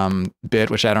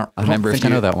bit, which I don't remember. I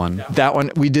know that one. That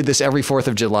one, we did this every 4th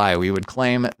of July. We would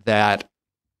claim that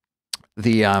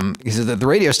the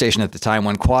radio station at the time,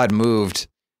 when KWOD moved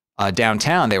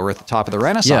downtown, they were at the top of the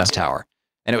Renaissance Tower.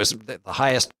 And it was the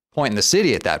highest point in the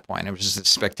city at that point. It was just a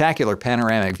spectacular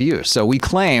panoramic view. So we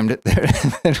claimed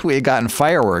that we had gotten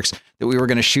fireworks that we were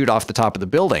going to shoot off the top of the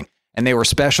building. And they were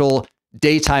special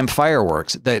daytime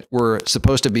fireworks that were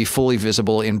supposed to be fully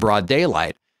visible in broad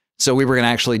daylight. So we were going to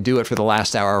actually do it for the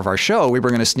last hour of our show. We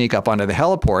were going to sneak up onto the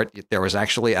heliport. There was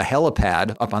actually a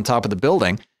helipad up on top of the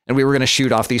building, and we were going to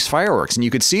shoot off these fireworks. And you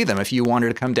could see them if you wanted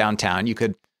to come downtown. You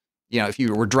could if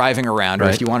you were driving around, or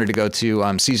Right. if you wanted to go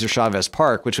to Cesar Chavez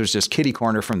Park, which was just kitty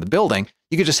corner from the building,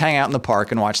 you could just hang out in the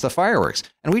park and watch the fireworks.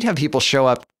 And we'd have people show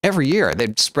up every year.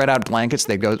 They'd spread out blankets.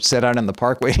 They'd go sit out in the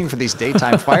park waiting for these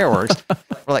daytime fireworks.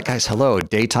 We're like, guys, hello,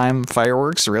 daytime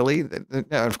fireworks? Really?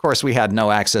 Of course, we had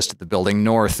no access to the building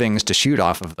nor things to shoot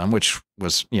off of them, which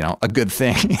was, a good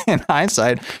thing in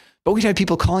hindsight. But we'd have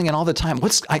people calling in all the time.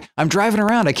 I'm driving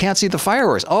around. I can't see the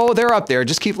fireworks. Oh, they're up there.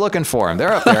 Just keep looking for them.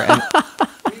 They're up there. And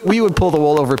we would pull the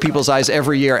wool over people's eyes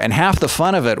every year. And half the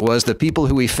fun of it was the people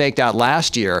who we faked out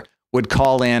last year would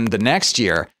call in the next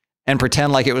year and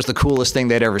pretend like it was the coolest thing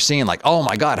they'd ever seen. Like, oh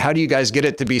my God, how do you guys get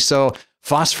it to be so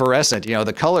phosphorescent?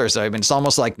 The colors, it's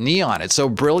almost like neon. It's so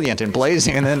brilliant and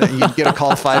blazing. And then you get a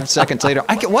call 5 seconds later.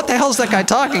 What the hell is that guy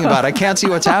talking about? I can't see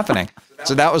what's happening.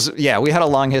 So that was, we had a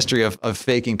long history of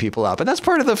faking people out, but that's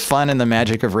part of the fun and the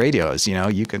magic of radio is,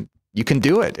 you can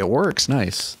do it. It works.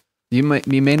 Nice. You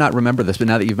may not remember this, but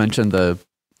now that you've mentioned the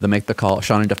make the call,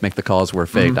 Shawn and Jeff make the calls were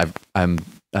faked. I'm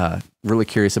really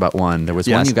curious about one. There was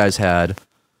one you guys had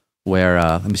where,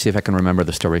 let me see if I can remember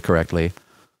the story correctly.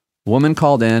 A woman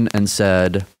called in and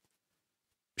said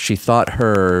she thought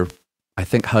her, I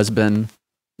think, husband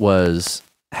was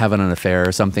having an affair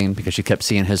or something because she kept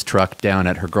seeing his truck down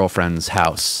at her girlfriend's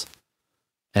house.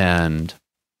 And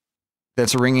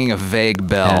that's ringing a vague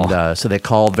bell. And so they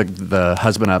called the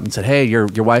husband up and said, hey, your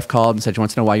wife called and said she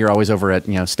wants to know why you're always over at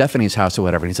Stephanie's house or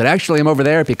whatever. And he said, actually, I'm over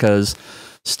there because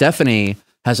Stephanie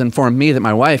has informed me that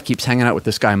my wife keeps hanging out with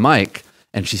this guy Mike,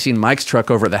 and she's seen Mike's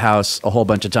truck over at the house a whole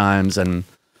bunch of times, and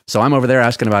so I'm over there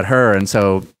asking about her. And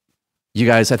so you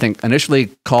guys, I think, initially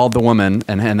called the woman,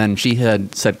 and then she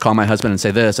had said, call my husband and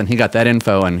say this, and he got that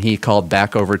info, and he called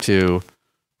back over to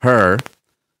her,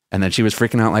 and then she was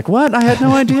freaking out like, what? I had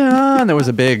no idea. And there was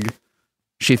a big,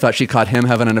 she thought she caught him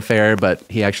having an affair, but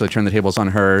he actually turned the tables on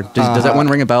her. Does that one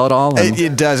ring a bell at all?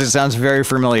 It does. It sounds very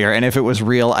familiar, and if it was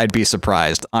real, I'd be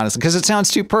surprised, honestly, because it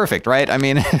sounds too perfect, right? I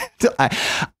mean,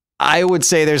 I would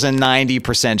say there's a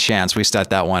 90% chance we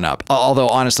set that one up, although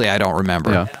honestly, I don't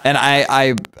remember. Yeah.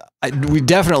 And we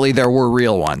definitely, there were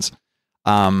real ones.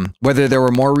 Whether there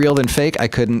were more real than fake, I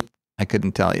couldn't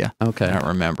tell you. Okay. I don't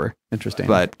remember. Interesting.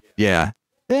 But yeah,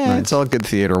 nice. It's all good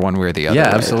theater one way or the other. Yeah,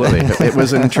 right? absolutely. It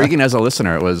was intriguing as a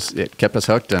listener. It kept us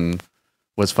hooked and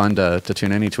was fun to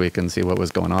tune in each week and see what was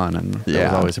going on. And it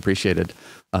was always appreciated.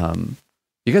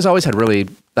 You guys always had really,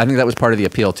 I think that was part of the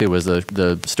appeal too, was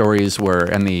the stories were,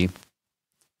 and the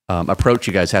approach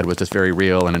you guys had was just very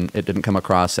real, and it didn't come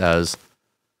across as,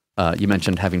 you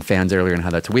mentioned having fans earlier and how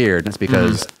that's weird. It's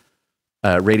because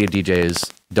radio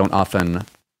DJs don't often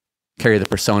carry the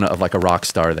persona of like a rock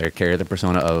star. They carry the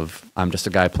persona of, I'm just a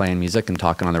guy playing music and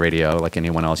talking on the radio like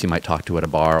anyone else you might talk to at a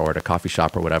bar or at a coffee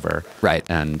shop or whatever. Right.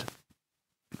 And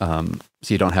so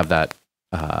you don't have that,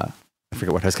 I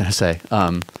forget what I was going to say.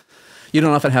 You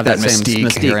don't often have that same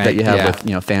mystique right? that you have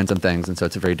with fans and things, and so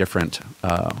it's a very different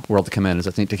world to come in.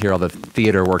 It's neat to hear all the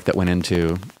theater work that went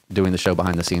into doing the show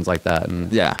behind the scenes like that,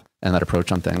 and that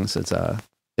approach on things.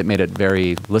 It made it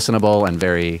very listenable and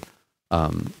very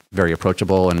very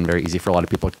approachable and very easy for a lot of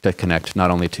people to connect,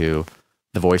 not only to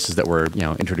the voices that were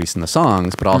introducing the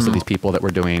songs, but also these people that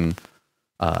were doing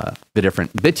the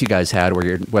different bits you guys had,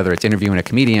 whether it's interviewing a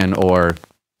comedian or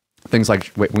things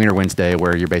like Wiener Wednesday,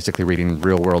 where you're basically reading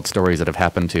real world stories that have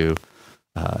happened to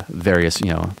various,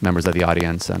 members of the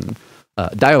audience. And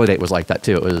Dial a Date was like that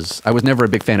too. I was never a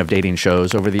big fan of dating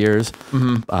shows over the years,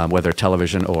 whether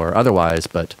television or otherwise,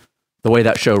 but the way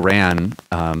that show ran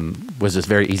was just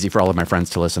very easy for all of my friends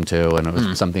to listen to. And it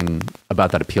was something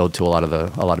about that appealed to a lot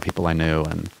of people I knew.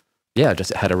 And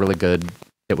just it had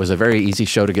it was a very easy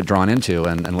show to get drawn into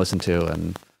and listen to.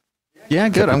 And yeah,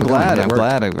 good. I'm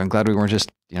glad we weren't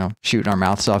just, shooting our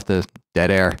mouths off the dead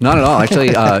air. Not at all. Actually,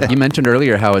 you mentioned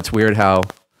earlier how it's weird how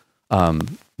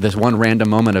this one random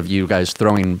moment of you guys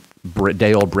throwing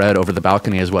day-old bread over the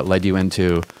balcony is what led you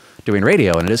into doing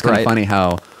radio. And it is kind of funny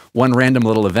how one random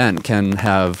little event can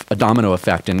have a domino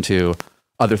effect into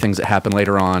other things that happen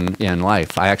later on in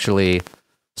life. I actually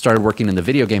started working in the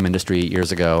video game industry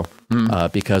years ago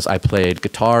because I played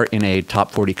guitar in a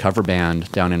top 40 cover band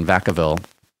down in Vacaville.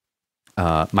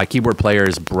 My keyboard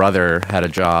player's brother had a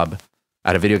job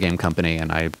at a video game company,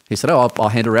 and he said, "Oh, I'll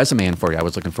hand a resume in for you." I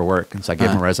was looking for work, and so I gave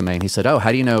him a resume, and he said, "Oh,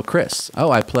 how do you know Chris?"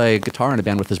 "Oh, I play guitar in a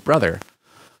band with his brother."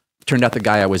 Turned out the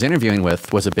guy I was interviewing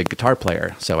with was a big guitar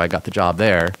player, so I got the job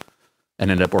there and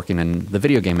ended up working in the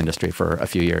video game industry for a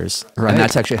few years. Right. And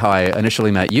that's actually how I initially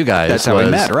met you guys. That's how we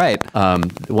met, right?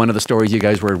 One of the stories you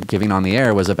guys were giving on the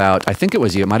air was about, I think it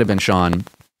was you, it might have been Shawn,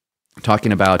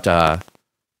 talking about,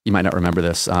 you might not remember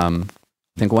this,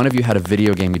 think one of you had a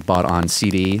video game you bought on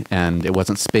CD and it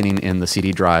wasn't spinning in the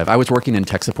CD drive. I was working in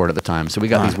tech support at the time, so we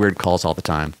got these weird calls all the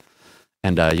time.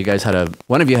 And you guys had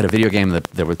one of you had a video game that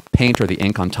there was paint or the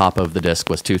ink on top of the disc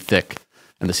was too thick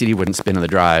and the CD wouldn't spin in the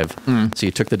drive. So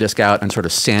you took the disc out and sort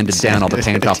of sanded down all the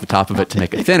paint off the top of it to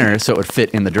make it thinner so it would fit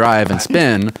in the drive and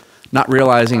spin, not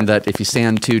realizing that if you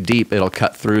sand too deep, it'll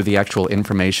cut through the actual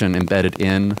information embedded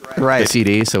in the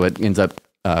CD, so it ends up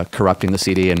corrupting the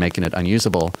CD and making it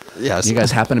unusable. Yes. You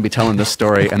guys happen to be telling this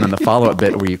story, and then the follow-up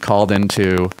bit where you called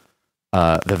into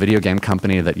the video game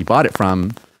company that you bought it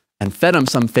from and fed him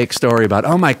some fake story about,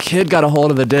 oh, my kid got a hold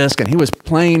of the disc and he was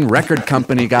playing record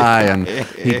company guy and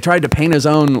he tried to paint his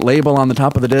own label on the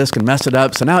top of the disc and mess it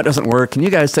up, so now it doesn't work. Can you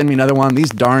guys send me another one? These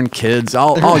darn kids,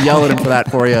 I'll yell at him for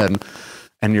that for you.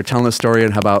 And you're telling the story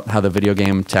about how the video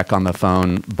game tech on the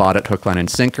phone bought it hook, line, and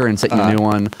sinker and sent you a new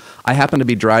one. I happened to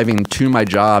be driving to my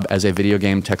job as a video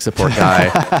game tech support guy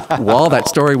while that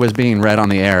story was being read on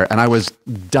the air, and I was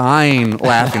dying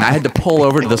laughing. I had to pull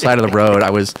over to the side of the road. I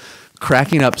was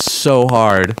cracking up so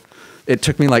hard. It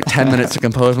took me like 10 minutes to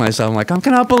compose myself. I'm like, I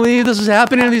cannot believe this is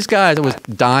happening to these guys. I was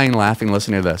dying laughing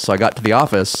listening to this. So I got to the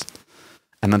office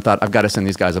and then thought, I've got to send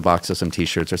these guys a box of some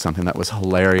t-shirts or something. That was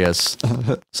hilarious.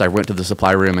 So I went to the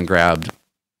supply room and grabbed,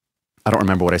 I don't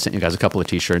remember what I sent you guys, a couple of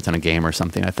t-shirts and a game or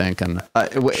something, I think. And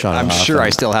I'm sure I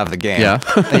still have the game. Yeah.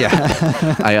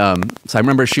 Yeah. So I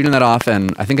remember shooting that off,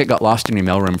 and I think it got lost in your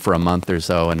mailroom for a month or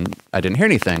so, and I didn't hear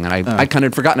anything. And I kind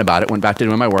of forgotten about it, went back to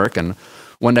doing my work, and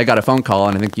one day I got a phone call,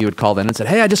 and I think you had called in and said,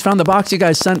 hey, I just found the box you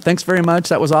guys sent. Thanks very much.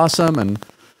 That was awesome.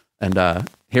 And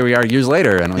here we are years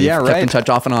later, and we've kept in touch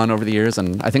off and on over the years.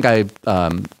 And I think I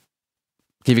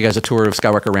gave you guys a tour of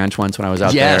Skywalker Ranch once when I was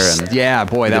out there. And yeah,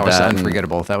 boy, that was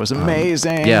unforgettable. That was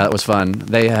amazing. Yeah, it was fun.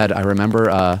 They had, I remember,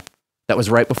 that was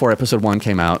right before episode 1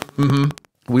 came out.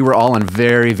 We were all on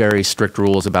very, very strict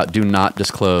rules about do not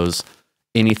disclose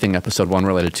anything episode 1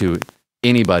 related to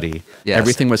anybody. Yes.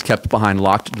 Everything was kept behind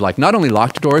locked, like not only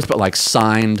locked doors, but like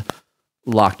signed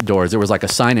locked doors. There was like a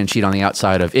sign-in sheet on the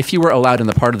outside of if you were allowed in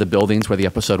the part of the buildings where the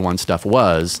episode 1 stuff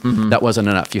was, that wasn't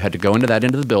enough. You had to go into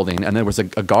the building, and there was a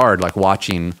guard like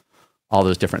watching all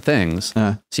those different things.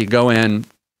 So you go in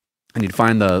and you'd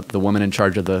find the woman in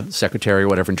charge of the secretary or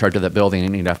whatever in charge of that building,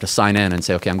 and you'd have to sign in and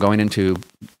say, okay, I'm going into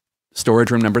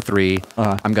storage room number 3.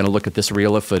 I'm going to look at this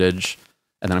reel of footage,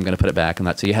 and then I'm going to put it back.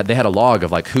 And so they had a log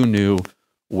of like who knew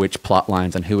which plot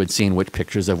lines and who had seen which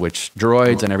pictures of which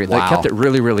droids and everything. Wow. They kept it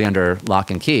really, really under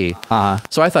lock and key.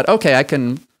 So I thought, okay, I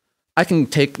can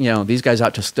take these guys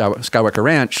out to Skywalker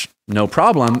Ranch, no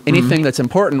problem. Anything that's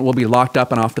important will be locked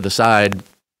up and off to the side.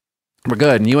 We're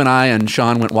good. And you and I and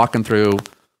Shawn went walking through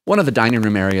one of the dining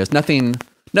room areas. Nothing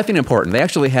important. They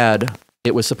actually had.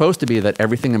 It was supposed to be that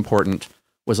everything important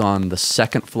was on the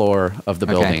second floor of the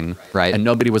building, right? And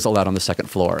nobody was allowed on the second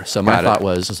floor. So my thought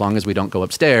was, as long as we don't go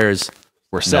upstairs,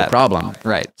 we're set. No problem.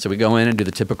 Right. So we go in and do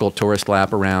the typical tourist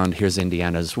lap around. Here's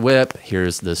Indiana's whip.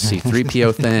 Here's the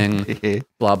C-3PO thing,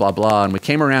 blah, blah, blah. And we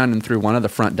came around and through one of the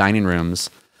front dining rooms.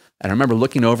 And I remember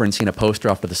looking over and seeing a poster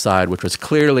off to the side, which was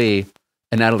clearly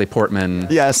a Natalie Portman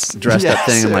dressed up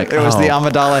thing. I'm like, it was the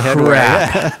Amidala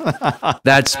headwear.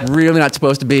 That's really not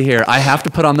supposed to be here. I have to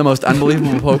put on the most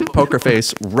unbelievable poker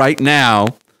face right now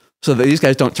so that these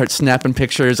guys don't start snapping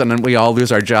pictures and then we all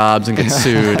lose our jobs and get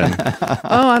sued. And,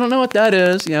 oh, I don't know what that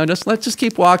is. Let's just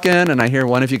keep walking. And I hear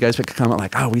one of you guys make a comment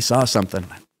like, oh, we saw something.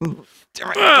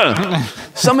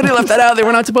 Somebody left that out. They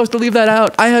were not supposed to leave that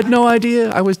out. I had no idea.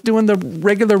 I was doing the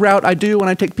regular route I do when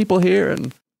I take people here.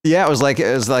 And yeah, it was like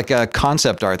a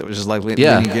concept art that was just like leaning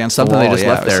against something the wall. They just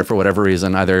left there for whatever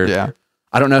reason. Either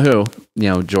I don't know who,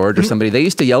 George or somebody. They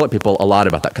used to yell at people a lot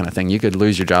about that kind of thing. You could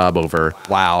lose your job over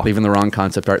leaving the wrong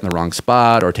concept art in the wrong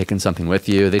spot or taking something with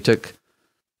you. They took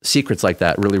secrets like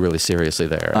that really, really seriously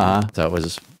there. So it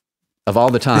was, of all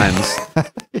the times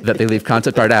that they leave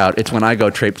concept art out, it's when I go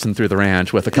traipsing through the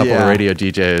ranch with a couple of radio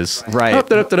DJs. Right.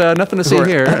 Oh, nothing to see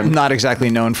here. Not exactly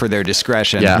known for their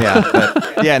discretion.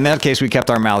 But in that case, we kept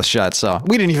our mouths shut. So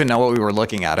we didn't even know what we were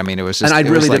looking at. I mean, it was just. And I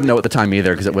really didn't know at the time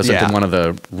either because it wasn't in one of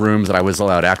the rooms that I was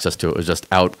allowed access to. It was just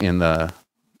out in the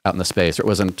space. It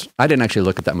wasn't. I didn't actually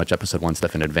look at that much episode 1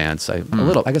 stuff in advance. I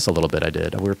guess a little bit I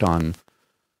did. I worked on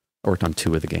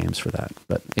 2 of the games for that.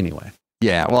 But anyway.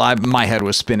 Yeah, well, my head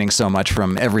was spinning so much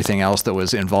from everything else that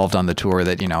was involved on the tour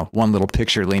that, one little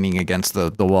picture leaning against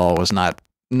the wall was not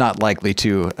likely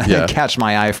to catch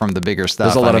my eye from the bigger stuff.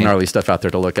 There's a lot of gnarly stuff out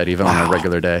there to look at, even on a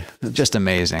regular day. Just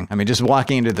amazing. I mean, just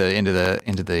walking into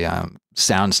the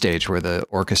sound stage where the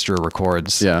orchestra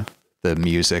records the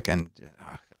music, and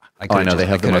I know they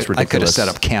have the most ridiculous. I could have set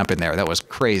up camp in there. That was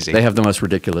crazy. They have the most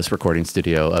ridiculous recording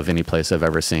studio of any place I've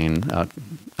ever seen out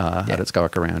at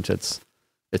Arco Arena.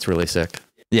 It's really sick.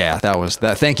 Yeah, that was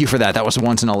that. Thank you for that. That was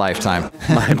once in a lifetime.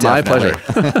 My pleasure.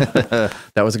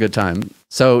 That was a good time.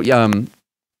 So,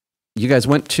 you guys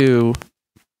went to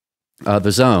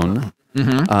the Zone,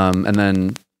 and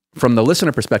then from the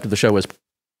listener perspective, the show was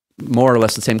more or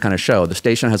less the same kind of show. The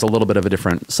station has a little bit of a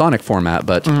different sonic format,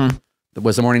 but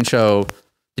was the morning show,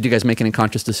 did you guys make any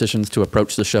conscious decisions to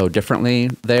approach the show differently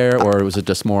there, or was it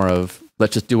just more of,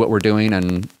 let's just do what we're doing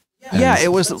and yeah,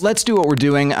 it was, let's do what we're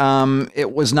doing.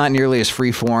 It was not nearly as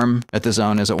free form at the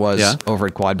Zone as it was over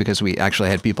at Quad, because we actually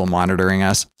had people monitoring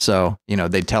us. So, you know,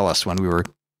 they'd tell us when we were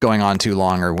going on too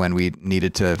long or when we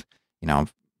needed to, you know,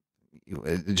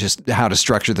 just how to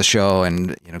structure the show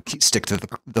and, you know, stick to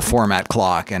the format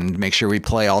clock and make sure we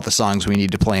play all the songs we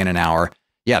need to play in an hour.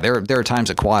 Yeah, there are times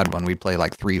at Quad when we'd play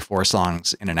like 3-4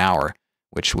 songs in an hour,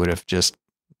 which would have just,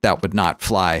 that would not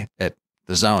fly at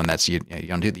the Zone. That's you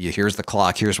don't do, here's the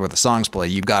clock, here's where the songs play.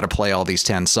 You've got to play all these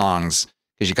 10 songs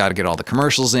because you got to get all the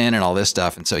commercials in and all this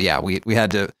stuff. And so, yeah, we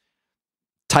had to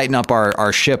tighten up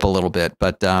our ship a little bit.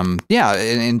 But yeah,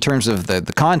 in terms of the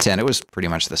content, it was pretty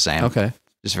much the same. Okay.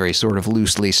 Just very sort of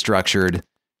loosely structured.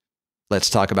 Let's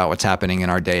talk about what's happening in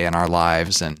our day and our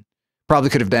lives, and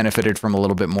probably could have benefited from a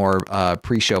little bit more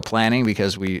pre-show planning,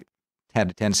 because we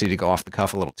had a tendency to go off the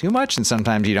cuff a little too much, and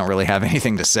sometimes you don't really have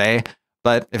anything to say.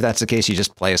 But if that's the case, you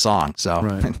just play a song. So.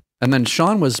 Right. And then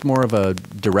Shawn was more of a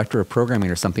director of programming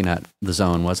or something at the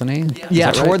Zone, wasn't he? Yeah,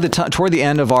 toward the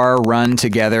end of our run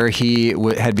together, he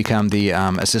had become the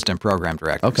assistant program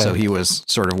director. Okay. So he was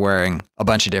sort of wearing a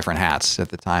bunch of different hats at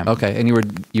the time. Okay, and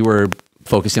you were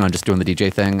focusing on just doing the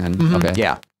DJ thing, and okay,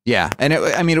 yeah, and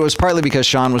it was partly because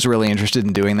Shawn was really interested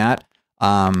in doing that,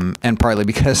 and partly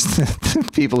because the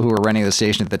people who were running the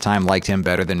station at the time liked him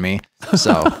better than me.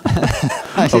 So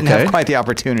I didn't have quite the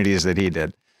opportunities that he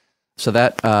did. So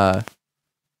that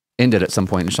ended at some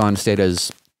point, and Shawn stayed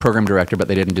as program director, but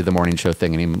they didn't do the morning show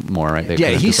thing anymore, right?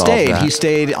 They he stayed. That. He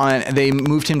stayed on. They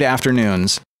moved him to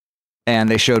afternoons, and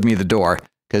they showed me the door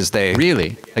because they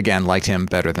really, again, liked him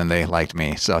better than they liked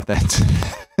me. So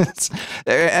that's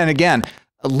and again,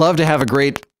 I'd love to have a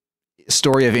great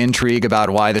story of intrigue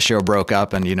about why the show broke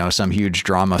up and, you know, some huge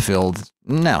drama filled.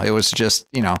 No, it was just,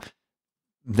 you know,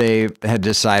 they had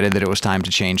decided that it was time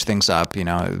to change things up. You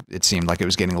know, it seemed like it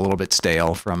was getting a little bit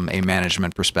stale from a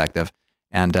management perspective,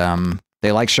 and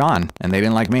they liked Shawn and they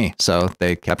didn't like me. So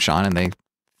they kept Shawn and they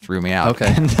threw me out.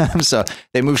 Okay. And, so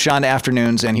they moved Shawn to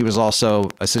afternoons, and he was also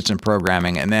assistant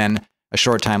programming. And then a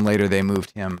short time later, they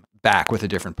moved him back with a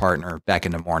different partner back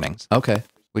into mornings. Okay.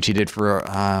 Which he did for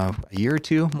a year or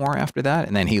two more after that.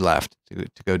 And then he left to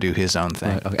go do his own thing.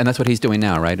 Right, okay. And that's what he's doing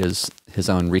now, right? Is his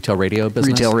own retail radio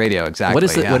business? Retail radio, exactly. What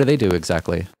is it? Yeah. What do they do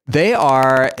exactly? They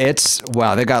are,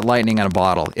 wow, they got lightning in a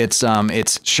bottle. It's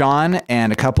Shawn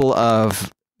and a couple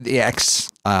of the ex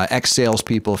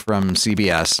salespeople from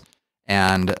CBS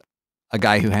and a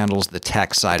guy who handles the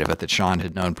tech side of it that Shawn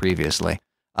had known previously.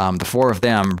 The four of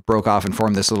them broke off and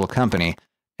formed this little company.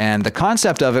 And the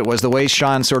concept of it was the way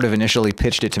Shawn sort of initially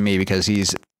pitched it to me, because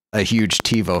he's a huge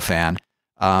TiVo fan,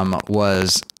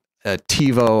 was a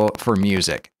TiVo for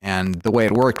music. And the way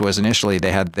it worked was initially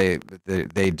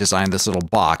they designed this little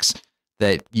box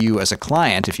that you as a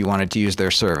client, if you wanted to use their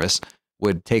service,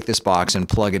 would take this box and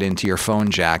plug it into your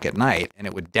phone jack at night, and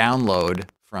it would download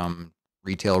from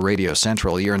Retail Radio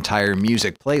Central your entire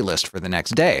music playlist for the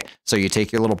next day. So you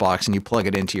take your little box and you plug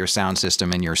it into your sound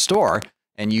system in your store,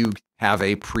 and you have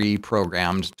a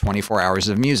pre-programmed 24 hours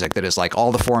of music that is like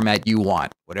all the format you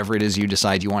want, whatever it is you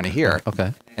decide you want to hear.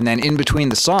 Okay. And then in between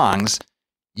the songs,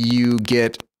 you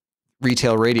get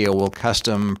Retail Radio will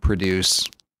custom produce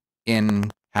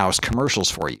in-house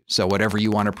commercials for you. So whatever you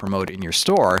want to promote in your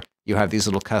store, you have these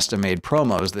little custom-made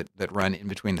promos that run in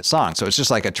between the songs. So it's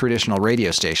just like a traditional radio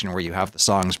station where you have the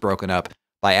songs broken up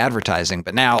by advertising,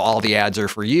 but now all the ads are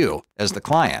for you as the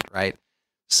client, right?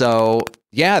 So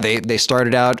yeah, they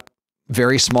started out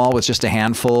very small with just a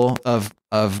handful of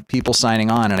people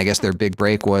signing on. And I guess their big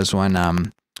break was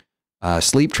when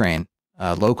Sleep Train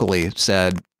locally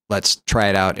said, let's try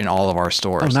it out in all of our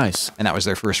stores. Oh, nice. And that was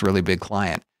their first really big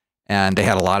client. And they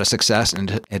had a lot of success,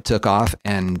 and it took off.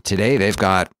 And today they've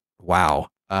got, wow,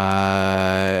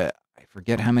 I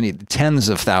forget how many, tens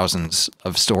of thousands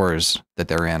of stores that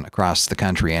they're in across the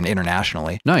country and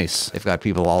internationally. Nice. They've got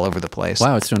people all over the place.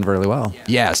 Wow, it's doing really well.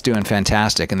 Yeah, it's doing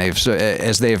fantastic. And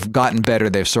as they've gotten better,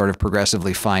 they've sort of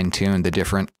progressively fine-tuned the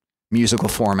different musical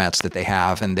formats that they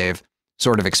have, and they've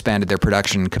sort of expanded their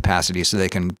production capacity so they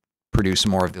can produce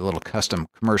more of the little custom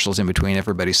commercials in between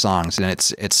everybody's songs, and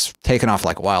it's taken off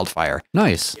like wildfire.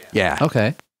 Nice. Yeah.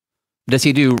 Okay. Does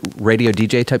he do radio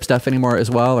DJ type stuff anymore as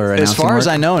well, or as far work? as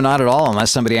I know, not at all,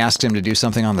 unless somebody asks him to do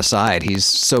something on the side. He's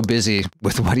so busy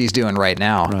with what he's doing right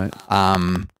now.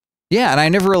 Right. Yeah, and I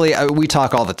never really. We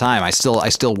talk all the time. I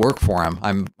still work for him.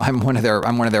 I'm one of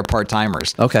their part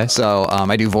timers. Okay. So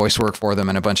I do voice work for them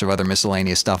and a bunch of other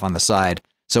miscellaneous stuff on the side.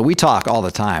 So we talk all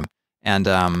the time,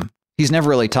 and he's never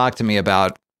really talked to me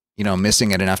about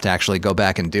missing it enough to actually go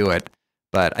back and do it.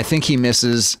 But I think he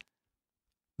misses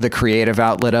the creative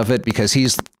outlet of it because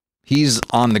he's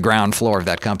on the ground floor of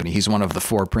that company. He's one of the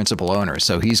 4 principal owners.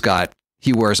 So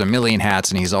he wears a million hats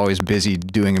and he's always busy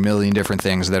doing a million different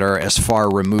things that are as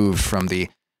far removed from the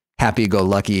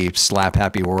happy-go-lucky,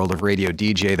 slap-happy world of radio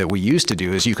DJ that we used to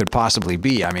do as you could possibly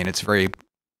be. I mean, it's very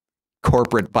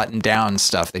corporate button-down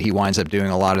stuff that he winds up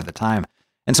doing a lot of the time.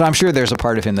 And so I'm sure there's a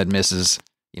part of him that misses,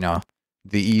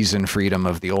 the ease and freedom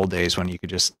of the old days when you could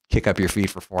just kick up your feet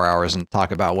for 4 hours and talk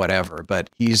about whatever.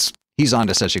 But he's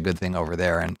onto such a good thing over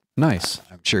there, and nice.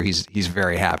 I'm sure he's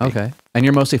very happy. Okay. And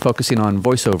you're mostly focusing on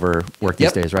voiceover work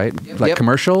these days, right? Like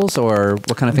commercials, or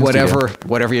what kind of things?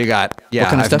 Whatever you got. Yeah. What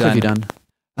kind of stuff have you done?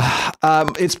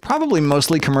 It's probably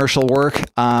mostly commercial work,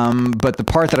 but the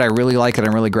part that I really like that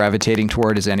I'm really gravitating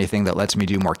toward is anything that lets me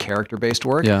do more character-based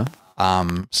work. Yeah.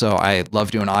 So I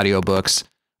love doing audiobooks.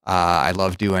 I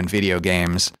love doing video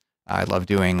games. I love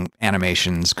doing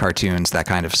animations, cartoons, that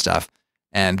kind of stuff.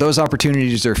 And those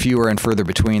opportunities are fewer and further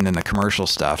between than the commercial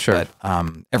stuff. Sure.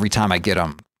 But every time I get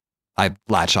them, I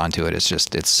latch onto it.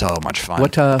 It's so much fun.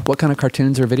 What kind of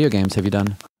cartoons or video games have you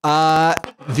done?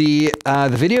 The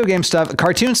video game stuff,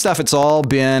 cartoon stuff, it's all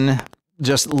been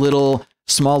just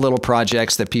small little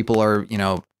projects that people are,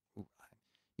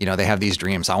 they have these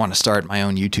dreams. I want to start my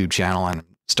own YouTube channel and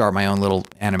start my own little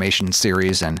animation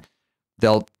series, and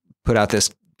they'll put out this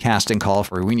casting call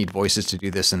for, we need voices to do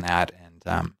this and that.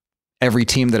 And every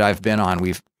team that I've been on,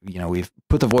 we've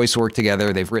put the voice work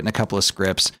together. They've written a couple of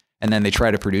scripts, and then they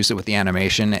try to produce it with the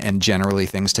animation. And generally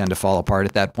things tend to fall apart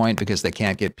at that point because they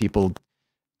can't get people.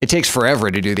 It takes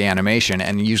forever to do the animation.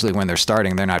 And usually when they're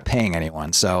starting, they're not paying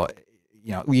anyone. So,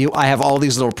 I have all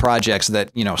these little projects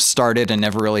that, started and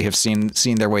never really have seen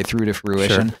their way through to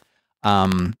fruition. Sure.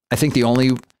 I think the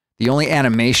only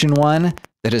animation one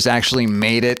that has actually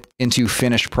made it into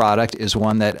finished product is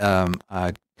one that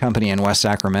a company in West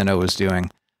Sacramento was doing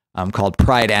called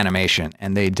Pride Animation,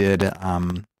 and they did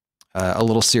a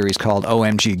little series called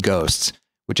OMG Ghosts,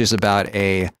 which is about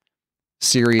a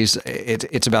series.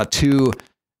 It's about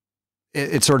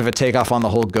it's sort of a takeoff on the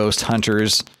whole ghost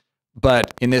hunters,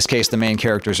 but in this case, the main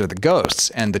characters are the ghosts,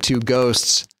 and the 2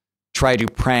 ghosts try to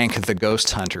prank the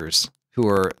ghost hunters who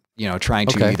are trying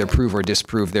to either prove or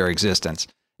disprove their existence.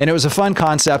 And it was a fun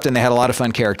concept, and they had a lot of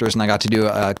fun characters, and I got to do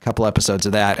a couple episodes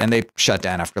of that, and they shut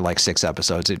down after like 6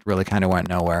 episodes. It really kind of went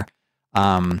nowhere.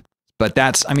 But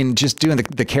just doing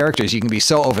the characters, you can be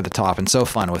so over the top and so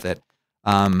fun with it.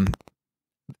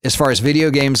 As far as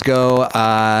video games go,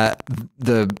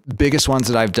 the biggest ones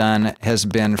that I've done has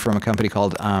been from a company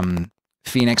called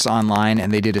Phoenix Online,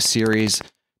 and they did a series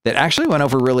that actually went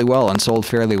over really well and sold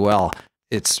fairly well.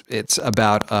 It's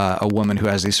about a woman who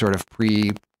has these sort of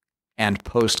pre and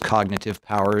post cognitive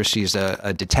powers. She's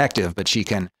a detective, but she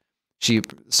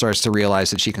starts to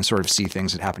realize that she can sort of see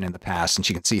things that happened in the past, and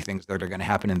she can see things that are going to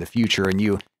happen in the future. And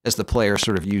you, as the player,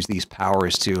 sort of use these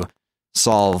powers to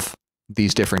solve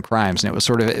these different crimes. And it was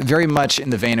sort of very much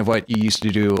in the vein of what you used to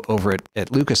do over at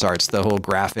LucasArts, the whole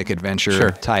graphic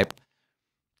adventure type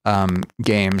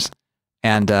games.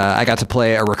 And I got to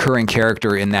play a recurring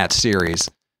character in that series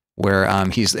where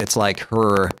it's like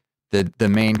the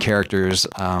main character's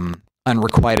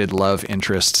unrequited love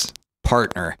interest's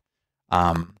partner.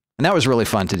 And that was really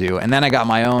fun to do. And then I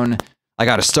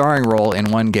got a starring role in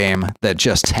one game that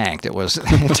just tanked. It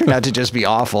turned out to just be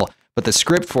awful, but the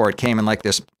script for it came in like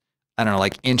this, I don't know,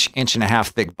 like inch and a half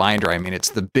thick binder. I mean,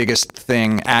 it's the biggest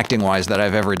thing acting wise that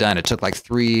I've ever done. It took like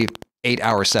 3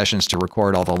 8-hour sessions to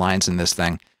record all the lines in this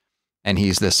thing. And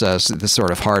he's this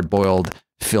sort of hard-boiled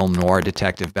film noir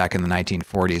detective back in the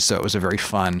 1940s. So it was a very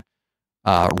fun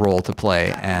role to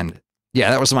play. And yeah,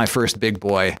 that was my first big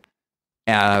boy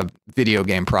video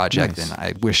game project. Nice. And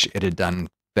I wish it had done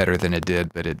better than it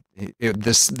did. But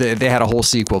they had a whole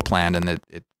sequel planned, and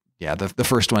the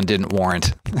first one didn't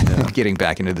warrant getting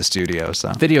back into the studio.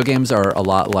 So video games are a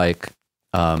lot like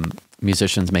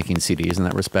musicians making CDs in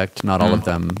that respect. Not all of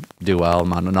them do well.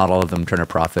 Not all of them turn a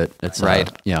profit. It's right.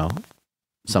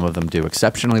 Some of them do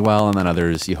exceptionally well, and then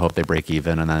others you hope they break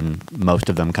even, and then most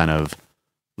of them kind of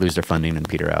lose their funding and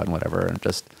peter out and whatever. And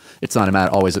just it's not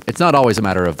always a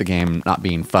matter of the game not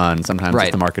being fun. Sometimes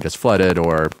if the market is flooded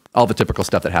or all the typical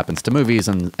stuff that happens to movies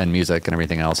and music and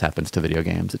everything else happens to video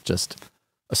games. It's just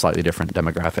a slightly different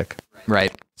demographic.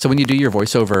 Right. So when you do your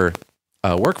voiceover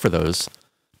work for those,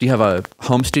 do you have a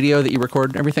home studio that you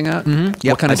record everything at? Yep,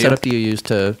 what kind of setup do you use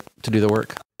to do the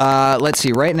work? Let's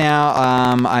see. Right now,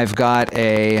 I've got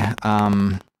a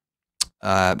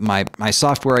my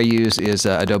software I use is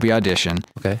Adobe Audition.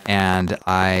 Okay. And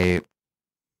I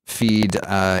feed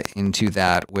into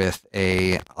that with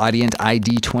a Audient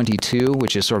ID22,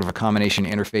 which is sort of a combination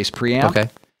interface preamp. Okay.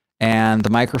 And the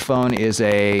microphone is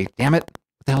a, damn it,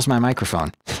 what the hell's my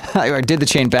microphone? I did the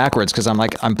chain backwards because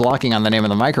I'm blocking on the name of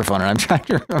the microphone and I'm trying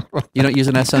to remember. You don't use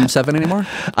an SM7 anymore?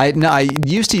 I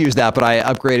used to use that, but I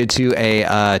upgraded to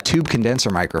a tube condenser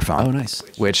microphone. Oh, nice.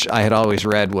 Which I had always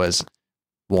read was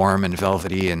warm and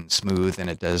velvety and smooth, and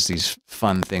it does these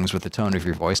fun things with the tone of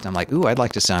your voice. And I'm like, ooh, I'd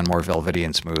like to sound more velvety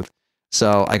and smooth.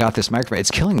 So I got this microphone.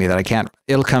 It's killing me that I can't.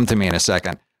 It'll come to me in a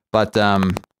second. But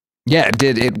yeah, it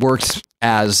did. It worked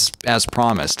as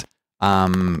promised.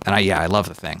 And I love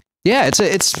the thing. Yeah,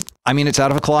 I mean, it's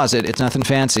out of a closet. It's nothing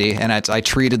fancy, and I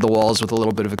treated the walls with a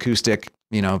little bit of acoustic,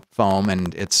 foam,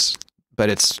 and it's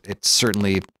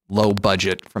certainly low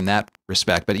budget from that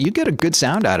respect. But you get a good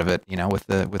sound out of it, with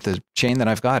the chain that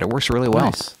I've got. It works really well.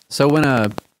 Nice. So when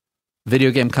a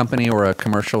video game company or a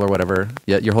commercial or whatever,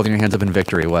 you're holding your hands up in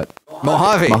victory. What?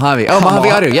 Mojave. Oh, Mojave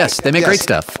Audio. Yes, they make great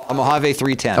stuff. A Mojave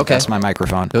 310. Okay. That's my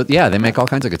microphone. Yeah, they make all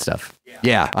kinds of good stuff.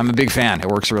 Yeah, I'm a big fan. It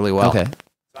works really well. Okay.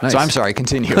 Nice. So I'm sorry.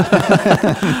 Continue.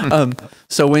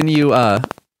 So when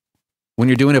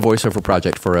you're doing a voiceover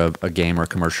project for a game or a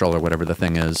commercial or whatever the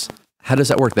thing is, how does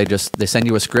that work? They send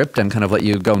you a script and kind of let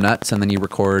you go nuts, and then you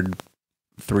record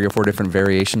 3 or 4 different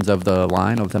variations of the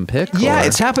line of them pick? Yeah,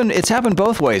 it's happened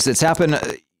both ways. It's happened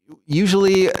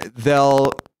usually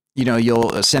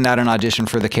you'll send out an audition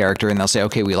for the character and they'll say,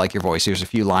 okay, we like your voice. Here's a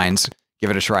few lines.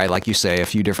 Give it a try, like you say, a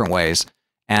few different ways.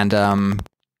 And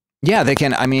yeah, they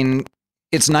can. I mean,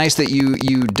 it's nice that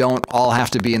you don't all have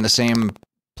to be in the same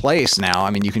place now. I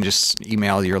mean, you can just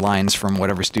email your lines from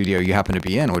whatever studio you happen to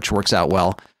be in, which works out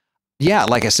well. Yeah,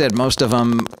 like I said, most of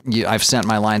them, I've sent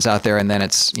my lines out there, and then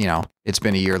it's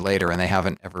been a year later, and they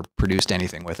haven't ever produced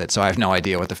anything with it. So I have no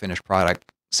idea what the finished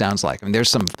product sounds like. I mean,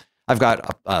 I've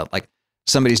got like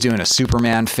somebody's doing a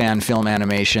Superman fan film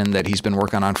animation that he's been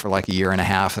working on for like a year and a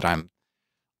half. That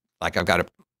I've got a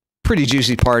pretty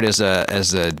juicy part as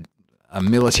a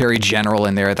military general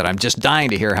in there that I'm just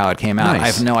dying to hear how it came out. Nice. I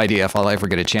have no idea if I'll ever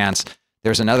get a chance.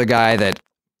 There's another guy that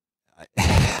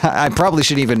I probably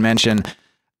shouldn't even mention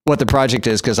what the project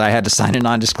is because I had to sign a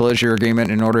non-disclosure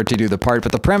agreement in order to do the part.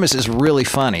 But the premise is really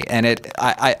funny, and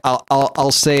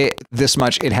I'll say this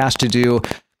much: it has to do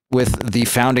with the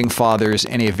founding fathers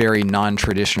in a very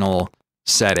non-traditional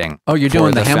setting. Oh, you're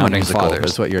doing the Hamlet musical.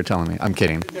 Fathers. Is what you're telling me. I'm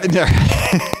kidding.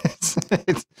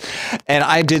 And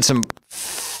I did some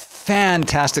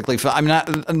fantastically fun.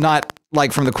 I'm not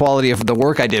like from the quality of the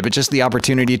work I did, but just the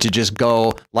opportunity to just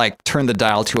go like turn the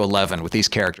dial to 11 with these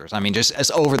characters. I mean, just as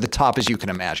over the top as you can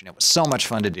imagine. It was so much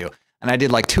fun to do. And I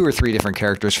did like 2 or 3 different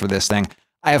characters for this thing.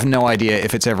 I have no idea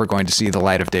if it's ever going to see the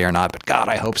light of day or not, but God,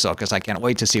 I hope so, because I can't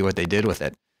wait to see what they did with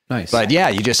it. Nice. But yeah,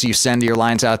 you send your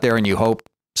lines out there and you hope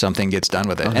something gets done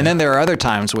with it. Okay. And then there are other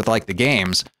times with like the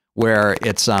games where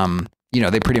it's,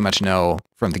 they pretty much know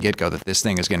from the get-go that this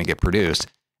thing is going to get produced.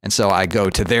 And so I go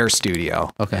to their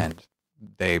studio and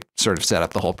they sort of set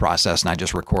up the whole process and I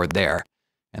just record there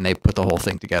and they put the whole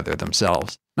thing together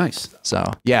themselves. Nice. So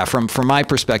yeah, from my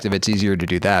perspective, it's easier to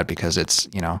do that because it's,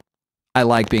 I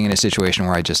like being in a situation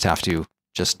where I just have to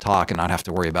just talk and not have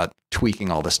to worry about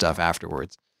tweaking all the stuff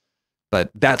afterwards.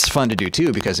 But that's fun to do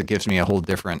too because it gives me a whole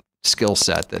different skill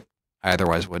set that I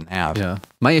otherwise wouldn't have. Yeah.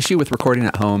 My issue with recording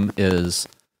at home is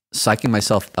psyching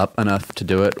myself up enough to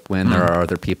do it when there are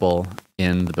other people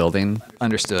in the building.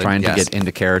 Understood. Trying to get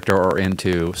into character or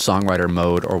into songwriter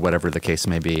mode or whatever the case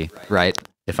may be. Right.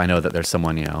 If I know that there's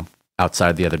someone,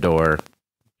 outside the other door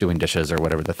doing dishes or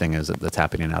whatever the thing is that's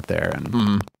happening out there.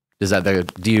 And is that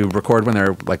do you record when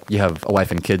they're like, you have a wife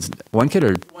and kids, one kid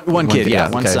or? One kid, yeah.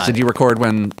 One son. So do you record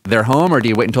when they're home or do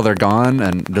you wait until they're gone?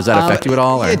 And does that affect you at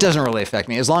all? Or? It doesn't really affect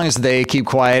me. As long as they keep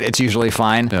quiet, it's usually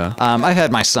fine. Yeah. I've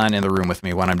had my son in the room with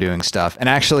me when I'm doing stuff. And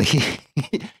actually,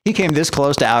 he came this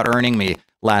close to out earning me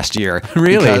last year.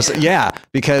 Really? Because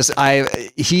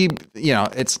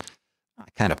it's, I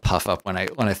kind of puff up when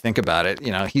I think about it.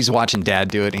 He's watching dad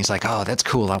do it and he's like, oh, that's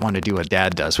cool. I want to do what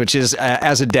dad does, which is,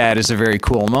 as a dad, is a very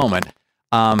cool moment.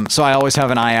 So I always have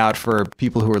an eye out for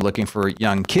people who are looking for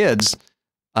young kids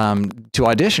to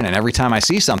audition. And every time I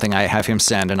see something, I have him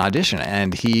send an audition.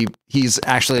 And he's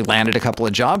actually landed a couple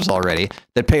of jobs already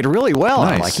that paid really well. Nice.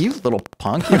 And I'm like, you little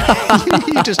punk,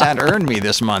 you just had earned me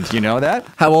this month. You know that?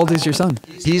 How old is your son?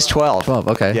 He's 12. 12,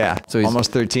 okay. Yeah, So he's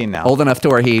almost 13 now. old enough to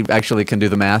where he actually can do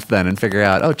the math then and figure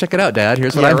out, oh, check it out, Dad.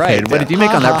 Here's what I right. paid. What did you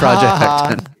make on that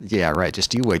project? Yeah, right.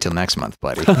 Just you wait till next month,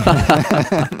 buddy.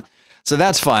 So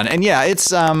that's fun. And yeah,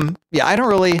 it's, yeah, I don't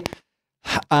really,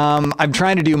 I'm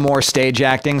trying to do more stage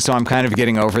acting. So I'm kind of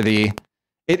getting over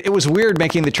it was weird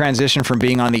making the transition from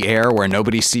being on the air where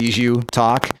nobody sees you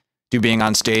talk to being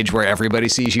on stage where everybody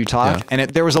sees you talk. Yeah.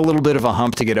 And there was a little bit of a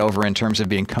hump to get over in terms of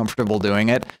being comfortable doing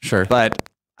it. Sure. But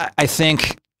I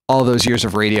think all those years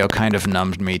of radio kind of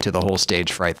numbed me to the whole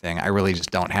stage fright thing. I really just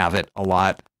don't have it a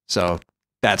lot. So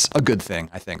that's a good thing,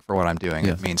 I think, for what I'm doing.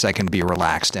 Yes. It means I can be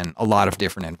relaxed in a lot of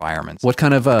different environments. What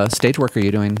kind of stage work are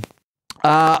you doing?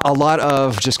 A lot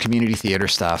of just community theater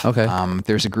stuff. Okay.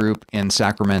 There's a group in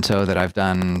Sacramento that I've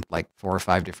done like 4 or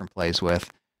 5 different plays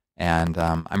with, and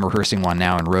I'm rehearsing one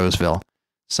now in Roseville.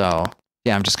 So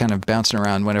yeah, I'm just kind of bouncing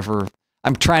around whenever.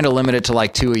 I'm trying to limit it to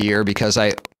like 2 a year because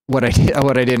what I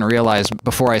didn't realize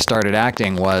before I started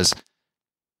acting was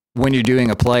when you're doing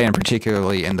a play, and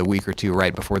particularly in the week or 2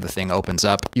 right before the thing opens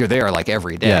up, you're there like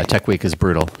every day. Yeah, Tech Week is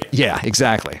brutal. Yeah,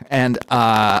 exactly. And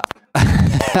I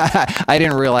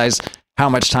didn't realize how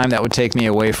much time that would take me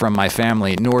away from my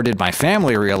family, nor did my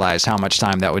family realize how much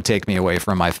time that would take me away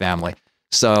from my family.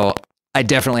 So I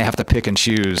definitely have to pick and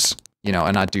choose,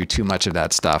 and not do too much of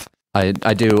that stuff. I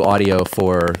do audio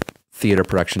for theater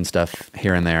production stuff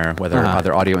here and there, whether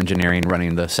other audio engineering,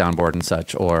 running the soundboard and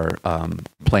such, or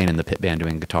playing in the pit band,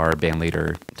 doing guitar, band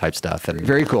leader type stuff. And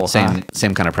very cool. Same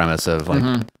kind of premise of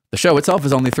like the show itself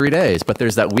is only 3 days, but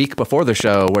there's that week before the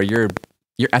show where you're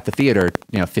at the theater,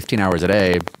 15 hours a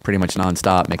day, pretty much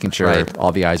nonstop, making sure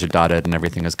all the I's are dotted and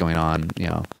everything is going on,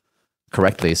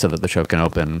 correctly so that the show can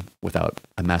open without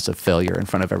a massive failure in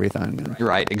front of everything.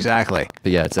 Right, exactly.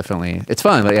 But yeah, it's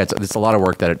fun. But yeah, it's a lot of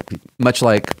work that much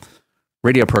like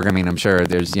radio programming, I'm sure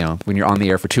there's, when you're on the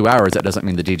air for 2 hours, that doesn't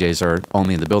mean the DJs are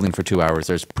only in the building for 2 hours.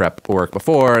 There's prep work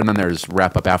before, and then there's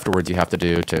wrap up afterwards you have to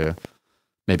do to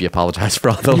maybe apologize for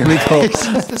all the legal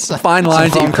fine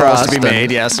lines that you cross to be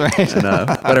made. Yes, right. And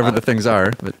whatever the things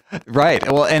are. But.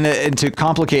 Right. Well, and to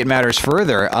complicate matters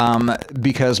further,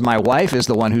 because my wife is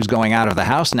the one who's going out of the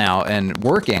house now and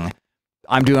working,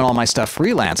 I'm doing all my stuff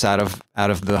freelance out of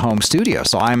the home studio.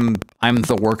 So I'm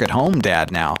the work at home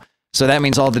dad now. So that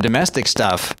means all the domestic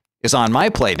stuff is on my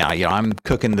plate now. I'm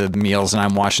cooking the meals and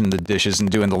I'm washing the dishes and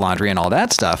doing the laundry and all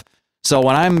that stuff. So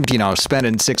when I'm,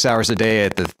 spending 6 hours a day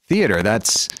at the theater,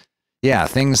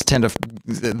 things tend to,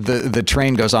 the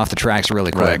train goes off the tracks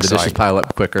really quick. Right, the dishes pile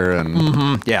up quicker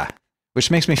and. Yeah. Which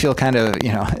makes me feel kind of,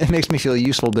 it makes me feel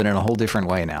useful, but in a whole different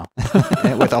way now,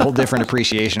 with a whole different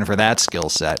appreciation for that skill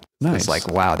set. Nice. It's like,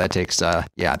 wow, that takes a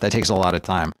lot of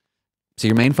time. So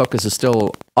your main focus is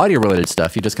still audio related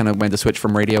stuff. You just kind of made the switch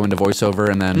from radio into voiceover,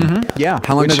 and then yeah.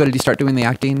 How long ago did you start doing the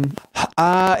acting?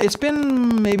 It's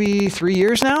been maybe 3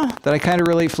 years now that I kind of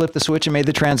really flipped the switch and made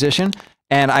the transition.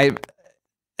 And I,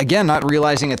 again, not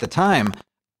realizing at the time,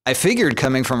 I figured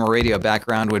coming from a radio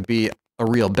background would be a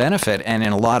real benefit, and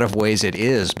in a lot of ways it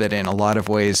is, but in a lot of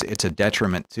ways it's a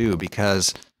detriment too,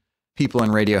 because people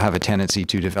in radio have a tendency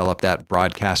to develop that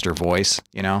broadcaster voice,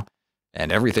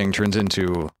 and everything turns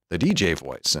into the DJ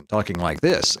voice and talking like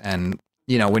this. And,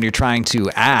 when you're trying to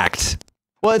act,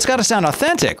 well, it's got to sound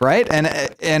authentic, right?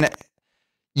 And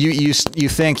you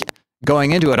think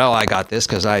going into it, oh, I got this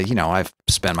because I've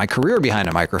spent my career behind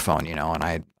a microphone, and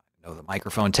I know the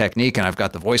microphone technique and I've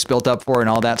got the voice built up for it and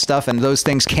all that stuff. And those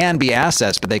things can be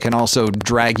assets, but they can also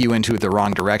drag you into the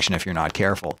wrong direction if you're not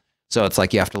careful. So it's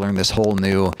like you have to learn this whole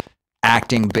new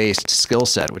acting-based skill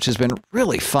set, which has been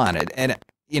really fun. And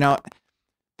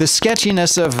the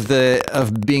sketchiness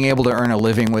of being able to earn a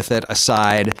living with it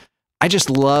aside, I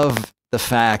just love the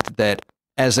fact that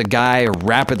as a guy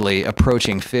rapidly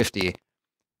approaching 50,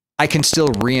 I can still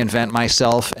reinvent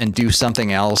myself and do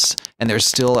something else, and there's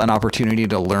still an opportunity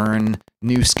to learn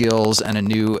new skills and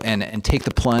and take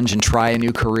the plunge and try a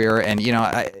new career. And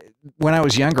when I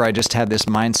was younger, I just had this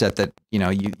mindset that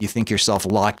you think yourself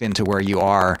locked into where you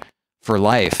are for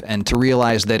life, and to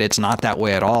realize that it's not that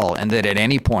way at all, and that at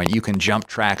any point you can jump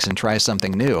tracks and try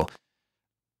something new.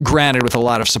 Granted, with a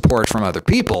lot of support from other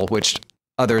people, which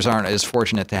others aren't as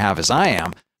fortunate to have as I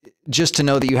am. Just to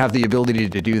know that you have the ability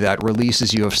to do that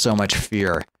releases you of so much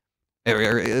fear,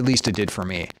 or at least it did for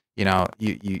me.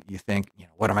 You think,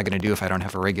 what am I going to do if I don't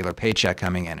have a regular paycheck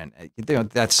coming in? And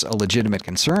that's a legitimate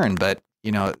concern, but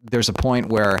there's a point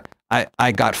where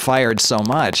I got fired so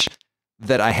much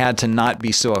that I had to not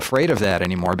be so afraid of that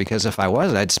anymore, because if I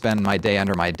was, I'd spend my day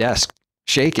under my desk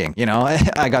shaking. You know,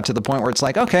 I got to the point where it's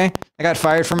like, okay, I got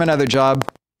fired from another job.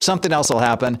 Something else will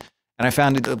happen. And I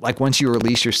found it like once you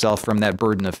release yourself from that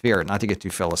burden of fear, not to get too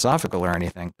philosophical or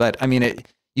anything, but I mean,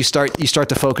 you start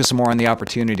to focus more on the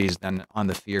opportunities than on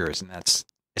the fears. And it's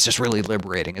just really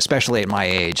liberating, especially at my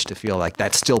age, to feel like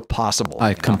that's still possible.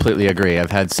 I completely agree.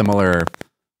 I've had similar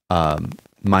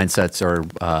mindsets or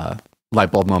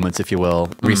light bulb moments, if you will,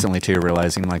 recently too,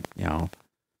 realizing like, you know,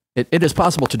 it is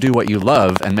possible to do what you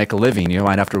love and make a living. You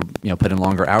might have to, you know, put in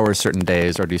longer hours certain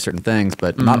days or do certain things,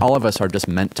 but not all of us are just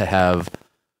meant to have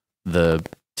the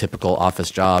typical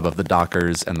office job of the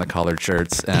Dockers and the collared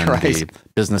shirts and the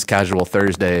business casual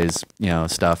Thursdays, you know,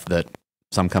 stuff that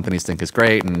some companies think is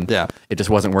great. And it just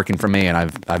wasn't working for me. And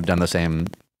I've done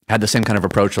had the same kind of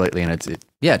approach lately. And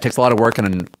it takes a lot of work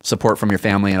and support from your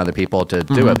family and other people to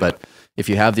do it. But if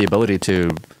you have the ability to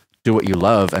do what you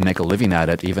love and make a living at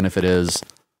it, even if it is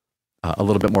a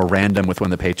little bit more random with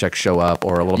when the paychecks show up,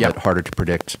 or a little bit harder to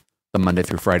predict the Monday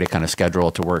through Friday kind of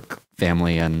schedule to work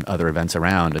family and other events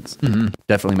around, it's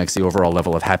definitely makes the overall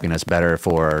level of happiness better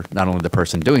for not only the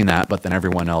person doing that, but then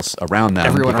everyone else around them.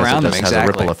 Everyone around them, has a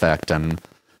ripple effect and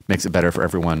makes it better for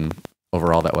everyone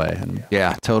overall that way. And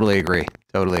totally agree.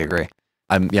 Totally agree.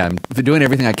 I'm doing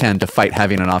everything I can to fight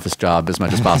having an office job as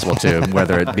much as possible too,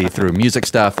 whether it be through music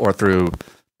stuff or through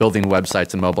building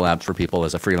websites and mobile apps for people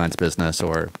as a freelance business,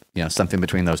 or, you know, something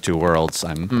between those two worlds.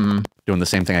 I'm doing the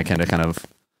same thing I can to kind of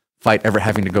fight ever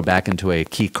having to go back into a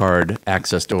key card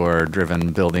access door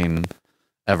driven building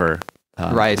ever.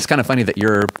 It's kind of funny that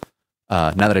you're,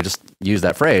 now that I just used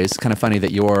that phrase, it's kind of funny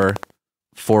that your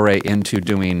foray into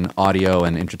doing audio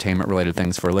and entertainment related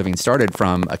things for a living started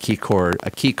from a key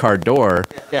card door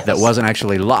that wasn't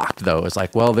actually locked, though. It's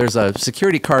like, well, there's a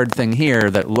security card thing here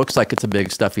that looks like it's a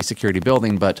big stuffy security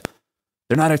building, but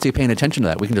they're not actually paying attention to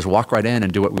that. We can just walk right in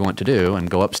and do what we want to do and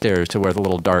go upstairs to where the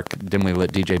little dark, dimly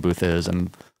lit DJ booth is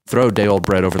and throw day-old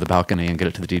bread over the balcony and get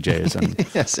it to the DJs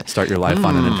and start your life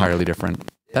on an entirely different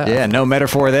path. Yeah, no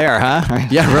metaphor there, huh?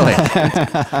 Yeah, really.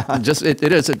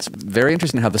 It's very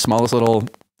interesting how the smallest little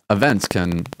events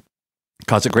can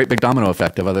cause a great big domino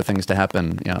effect of other things to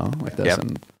happen, you know, like this.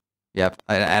 And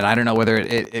I don't know whether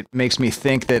it makes me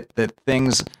think that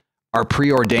things are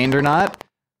preordained or not,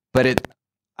 but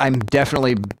I'm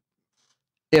definitely,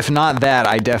 if not that,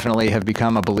 I definitely have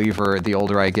become a believer the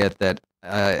older I get that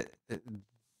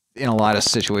in a lot of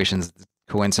situations,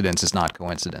 coincidence is not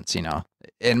coincidence, you know.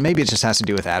 And maybe it just has to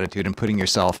do with attitude and putting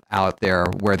yourself out there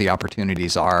where the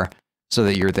opportunities are so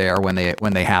that you're there when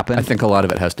they happen. I think a lot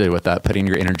of it has to do with that, putting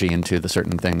your energy into the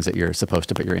certain things that you're supposed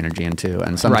to put your energy into.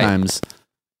 And sometimes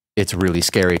it's really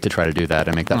scary to try to do that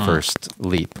and make that first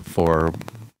leap for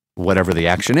whatever the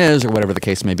action is or whatever the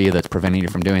case may be that's preventing you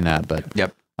from doing that. But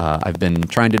I've been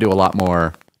trying to do a lot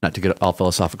more, not to get all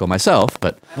philosophical myself,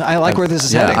 but I like where this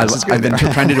is heading. I've been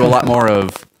trying to do a lot more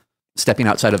of stepping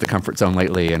outside of the comfort zone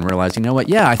lately and realizing, you know what?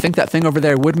 Yeah, I think that thing over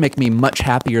there would make me much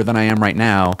happier than I am right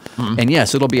now. And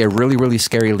yes, it'll be a really, really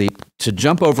scary leap to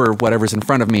jump over whatever's in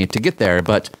front of me to get there,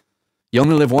 but you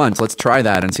only live once. Let's try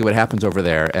that and see what happens over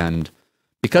there. And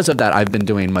because of that, I've been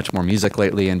doing much more music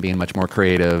lately and being much more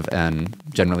creative and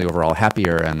generally overall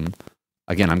happier. And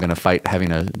again, I'm going to fight having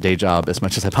a day job as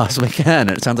much as I possibly can.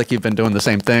 And it sounds like you've been doing the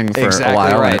same thing for a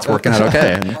while, and it's working out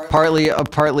okay. And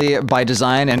partly by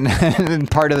design, and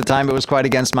part of the time it was quite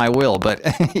against my will. But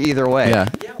either way,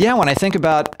 when I think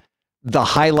about the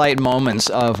highlight moments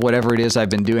of whatever it is I've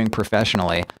been doing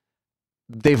professionally,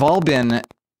 they've all been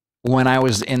when I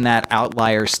was in that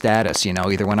outlier status. You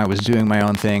know, either when I was doing my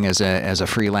own thing as a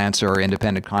freelancer or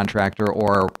independent contractor,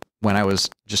 or when I was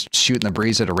just shooting the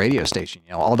breeze at a radio station.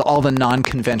 You know, all the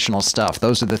non-conventional stuff.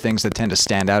 Those are the things that tend to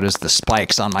stand out as the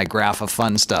spikes on my graph of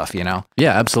fun stuff, you know?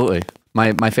 Yeah, absolutely.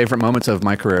 My favorite moments of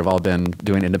my career have all been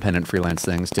doing independent freelance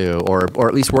things too, or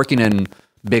at least working in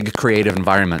big creative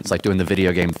environments, like doing the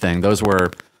video game thing. Those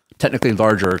were technically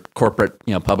larger corporate,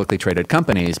 you know, publicly traded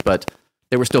companies, but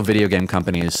they were still video game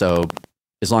companies. So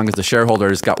as long as the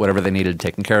shareholders got whatever they needed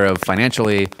taken care of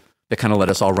financially, they kind of let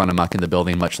us all run amok in the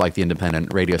building, much like the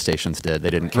independent radio stations did. They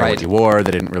didn't care what you wore.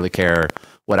 They didn't really care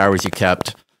what hours you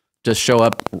kept. Just show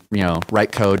up, you know,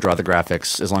 write code, draw the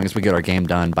graphics. As long as we get our game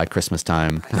done by Christmas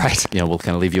time, you know, we'll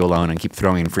kind of leave you alone and keep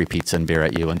throwing free pizza and beer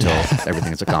at you until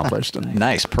everything is accomplished. And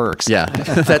nice perks. Yeah,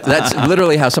 that's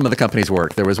literally how some of the companies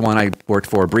work. There was one I worked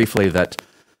for briefly that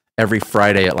every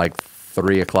Friday at like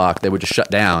 3 o'clock, they would just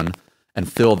shut down and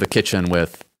fill the kitchen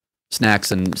with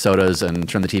snacks and sodas and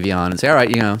turn the TV on and say, all right,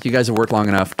 you know, you guys have worked long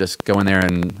enough, just go in there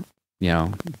and, you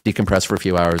know, decompress for a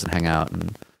few hours and hang out.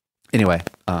 And anyway.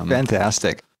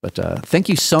 Fantastic. But thank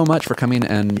you so much for coming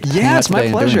and yeah, it's my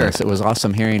pleasure. It was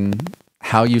awesome hearing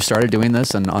how you started doing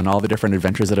this and on all the different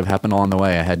adventures that have happened along the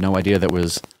way. I had no idea that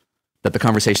the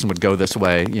conversation would go this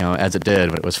way, as it did.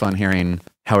 But it was fun hearing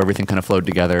how everything kind of flowed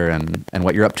together and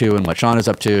what you're up to and what Shawn is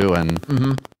up to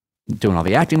and doing all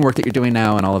the acting work that you're doing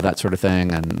now and all of that sort of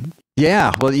thing. And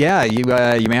yeah, well, yeah, you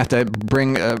may have to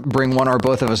bring one or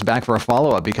both of us back for a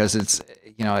follow-up because it's,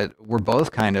 we're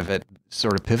both kind of at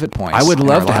sort of pivot points. I would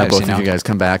love to have both of you guys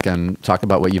come back and talk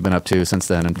about what you've been up to since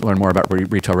then and learn more about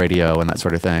retail radio and that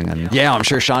sort of thing. And yeah, I'm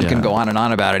sure Shawn can go on and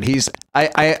on about it.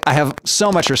 I have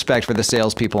so much respect for the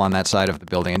salespeople on that side of the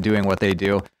building and doing what they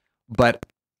do, but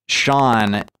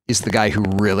Shawn is the guy who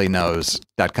really knows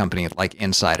that company like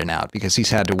inside and out because he's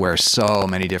had to wear so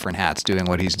many different hats doing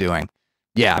what he's doing.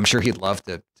 Yeah, I'm sure he'd love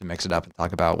to mix it up and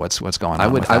talk about what's going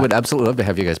on. I would absolutely love to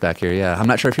have you guys back here. Yeah, I'm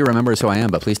not sure if he remembers who I am,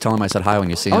 but please tell him I said hi when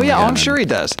you see him. Oh yeah, I'm sure he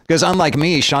does. Because unlike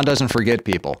me, Shawn doesn't forget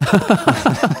people.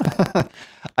 Yeah,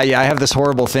 I have this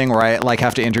horrible thing where I like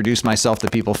have to introduce myself to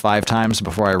people 5 times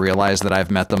before I realize that I've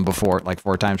met them before, like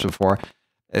 4 times before.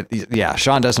 Yeah,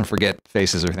 Shawn doesn't forget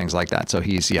faces or things like that. So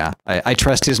I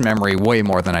trust his memory way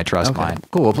more than I trust mine.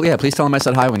 Cool. Well, yeah, please tell him I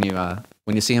said hi when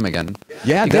you see him again.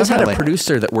 Yeah, you guys had a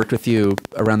producer that worked with you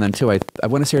around then too. I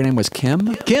want to say her name was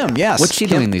Kim. Kim, yes. What's she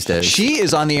doing these days? She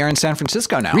is on the air in San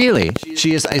Francisco now. Really?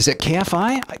 She is it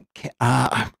KFI?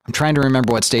 I'm trying to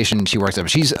remember what station she works at.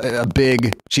 But she's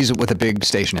with a big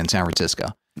station in San Francisco.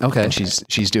 Okay. And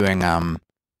she's doing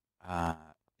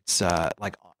it's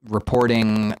like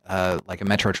reporting, like a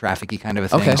metro traffic-y kind of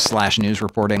a thing, / news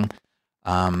reporting.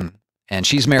 And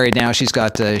she's married now. She's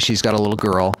got a little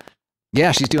girl.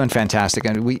 Yeah, she's doing fantastic.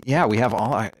 And we have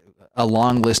a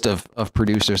long list of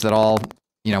producers that all,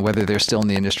 whether they're still in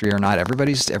the industry or not,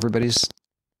 everybody's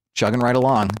chugging right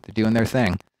along. They're doing their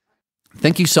thing.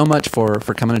 Thank you so much for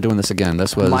coming and doing this again.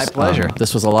 This was my pleasure.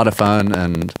 This was a lot of fun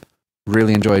and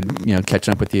really enjoyed,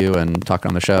 catching up with you and talking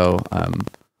on the show.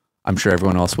 I'm sure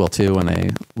everyone else will too when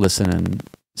they listen and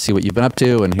see what you've been up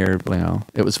to and hear,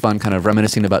 it was fun kind of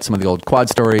reminiscing about some of the old quad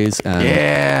stories. And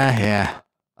yeah.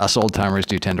 Us old timers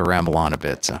do tend to ramble on a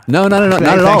bit. So. No, not at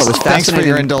all. It was fascinating. Thanks for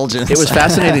your indulgence. It was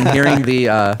fascinating hearing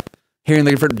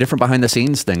the different behind the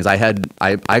scenes things.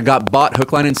 I got bought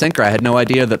hook, line, and sinker. I had no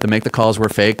idea that the calls were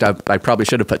faked. I probably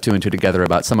should have put 2 and 2 together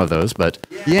about some of those, but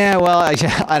yeah, well, I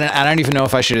don't even know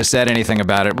if I should have said anything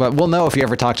about it. But we'll know if you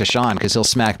ever talk to Shawn because he'll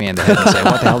smack me in the head and say,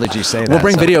 "What the hell did you say?" We'll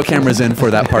bring video cameras in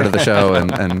for that part of the show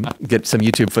and get some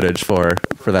YouTube footage for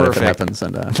that if it happens.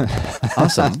 And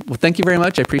awesome. Well, thank you very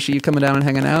much. I appreciate you coming down and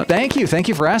hanging out. Thank you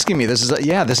for asking me. This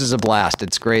is a blast.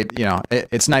 It's great.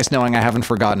 It's nice knowing I haven't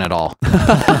forgotten it all.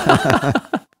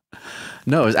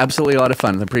 No, it was absolutely a lot of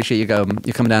fun. I appreciate you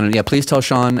coming down. And yeah, please tell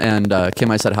Shawn and Kim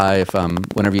I said hi if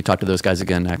whenever you talk to those guys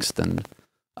again next. And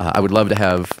I would love to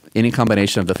have any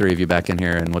combination of the 3 of you back in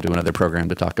here, and we'll do another program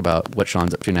to talk about what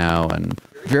Shawn's up to now. And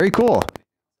very cool.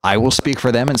 I will speak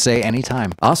for them and say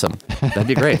anytime. Awesome. That'd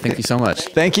be great. Thank you so much.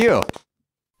 Thank you.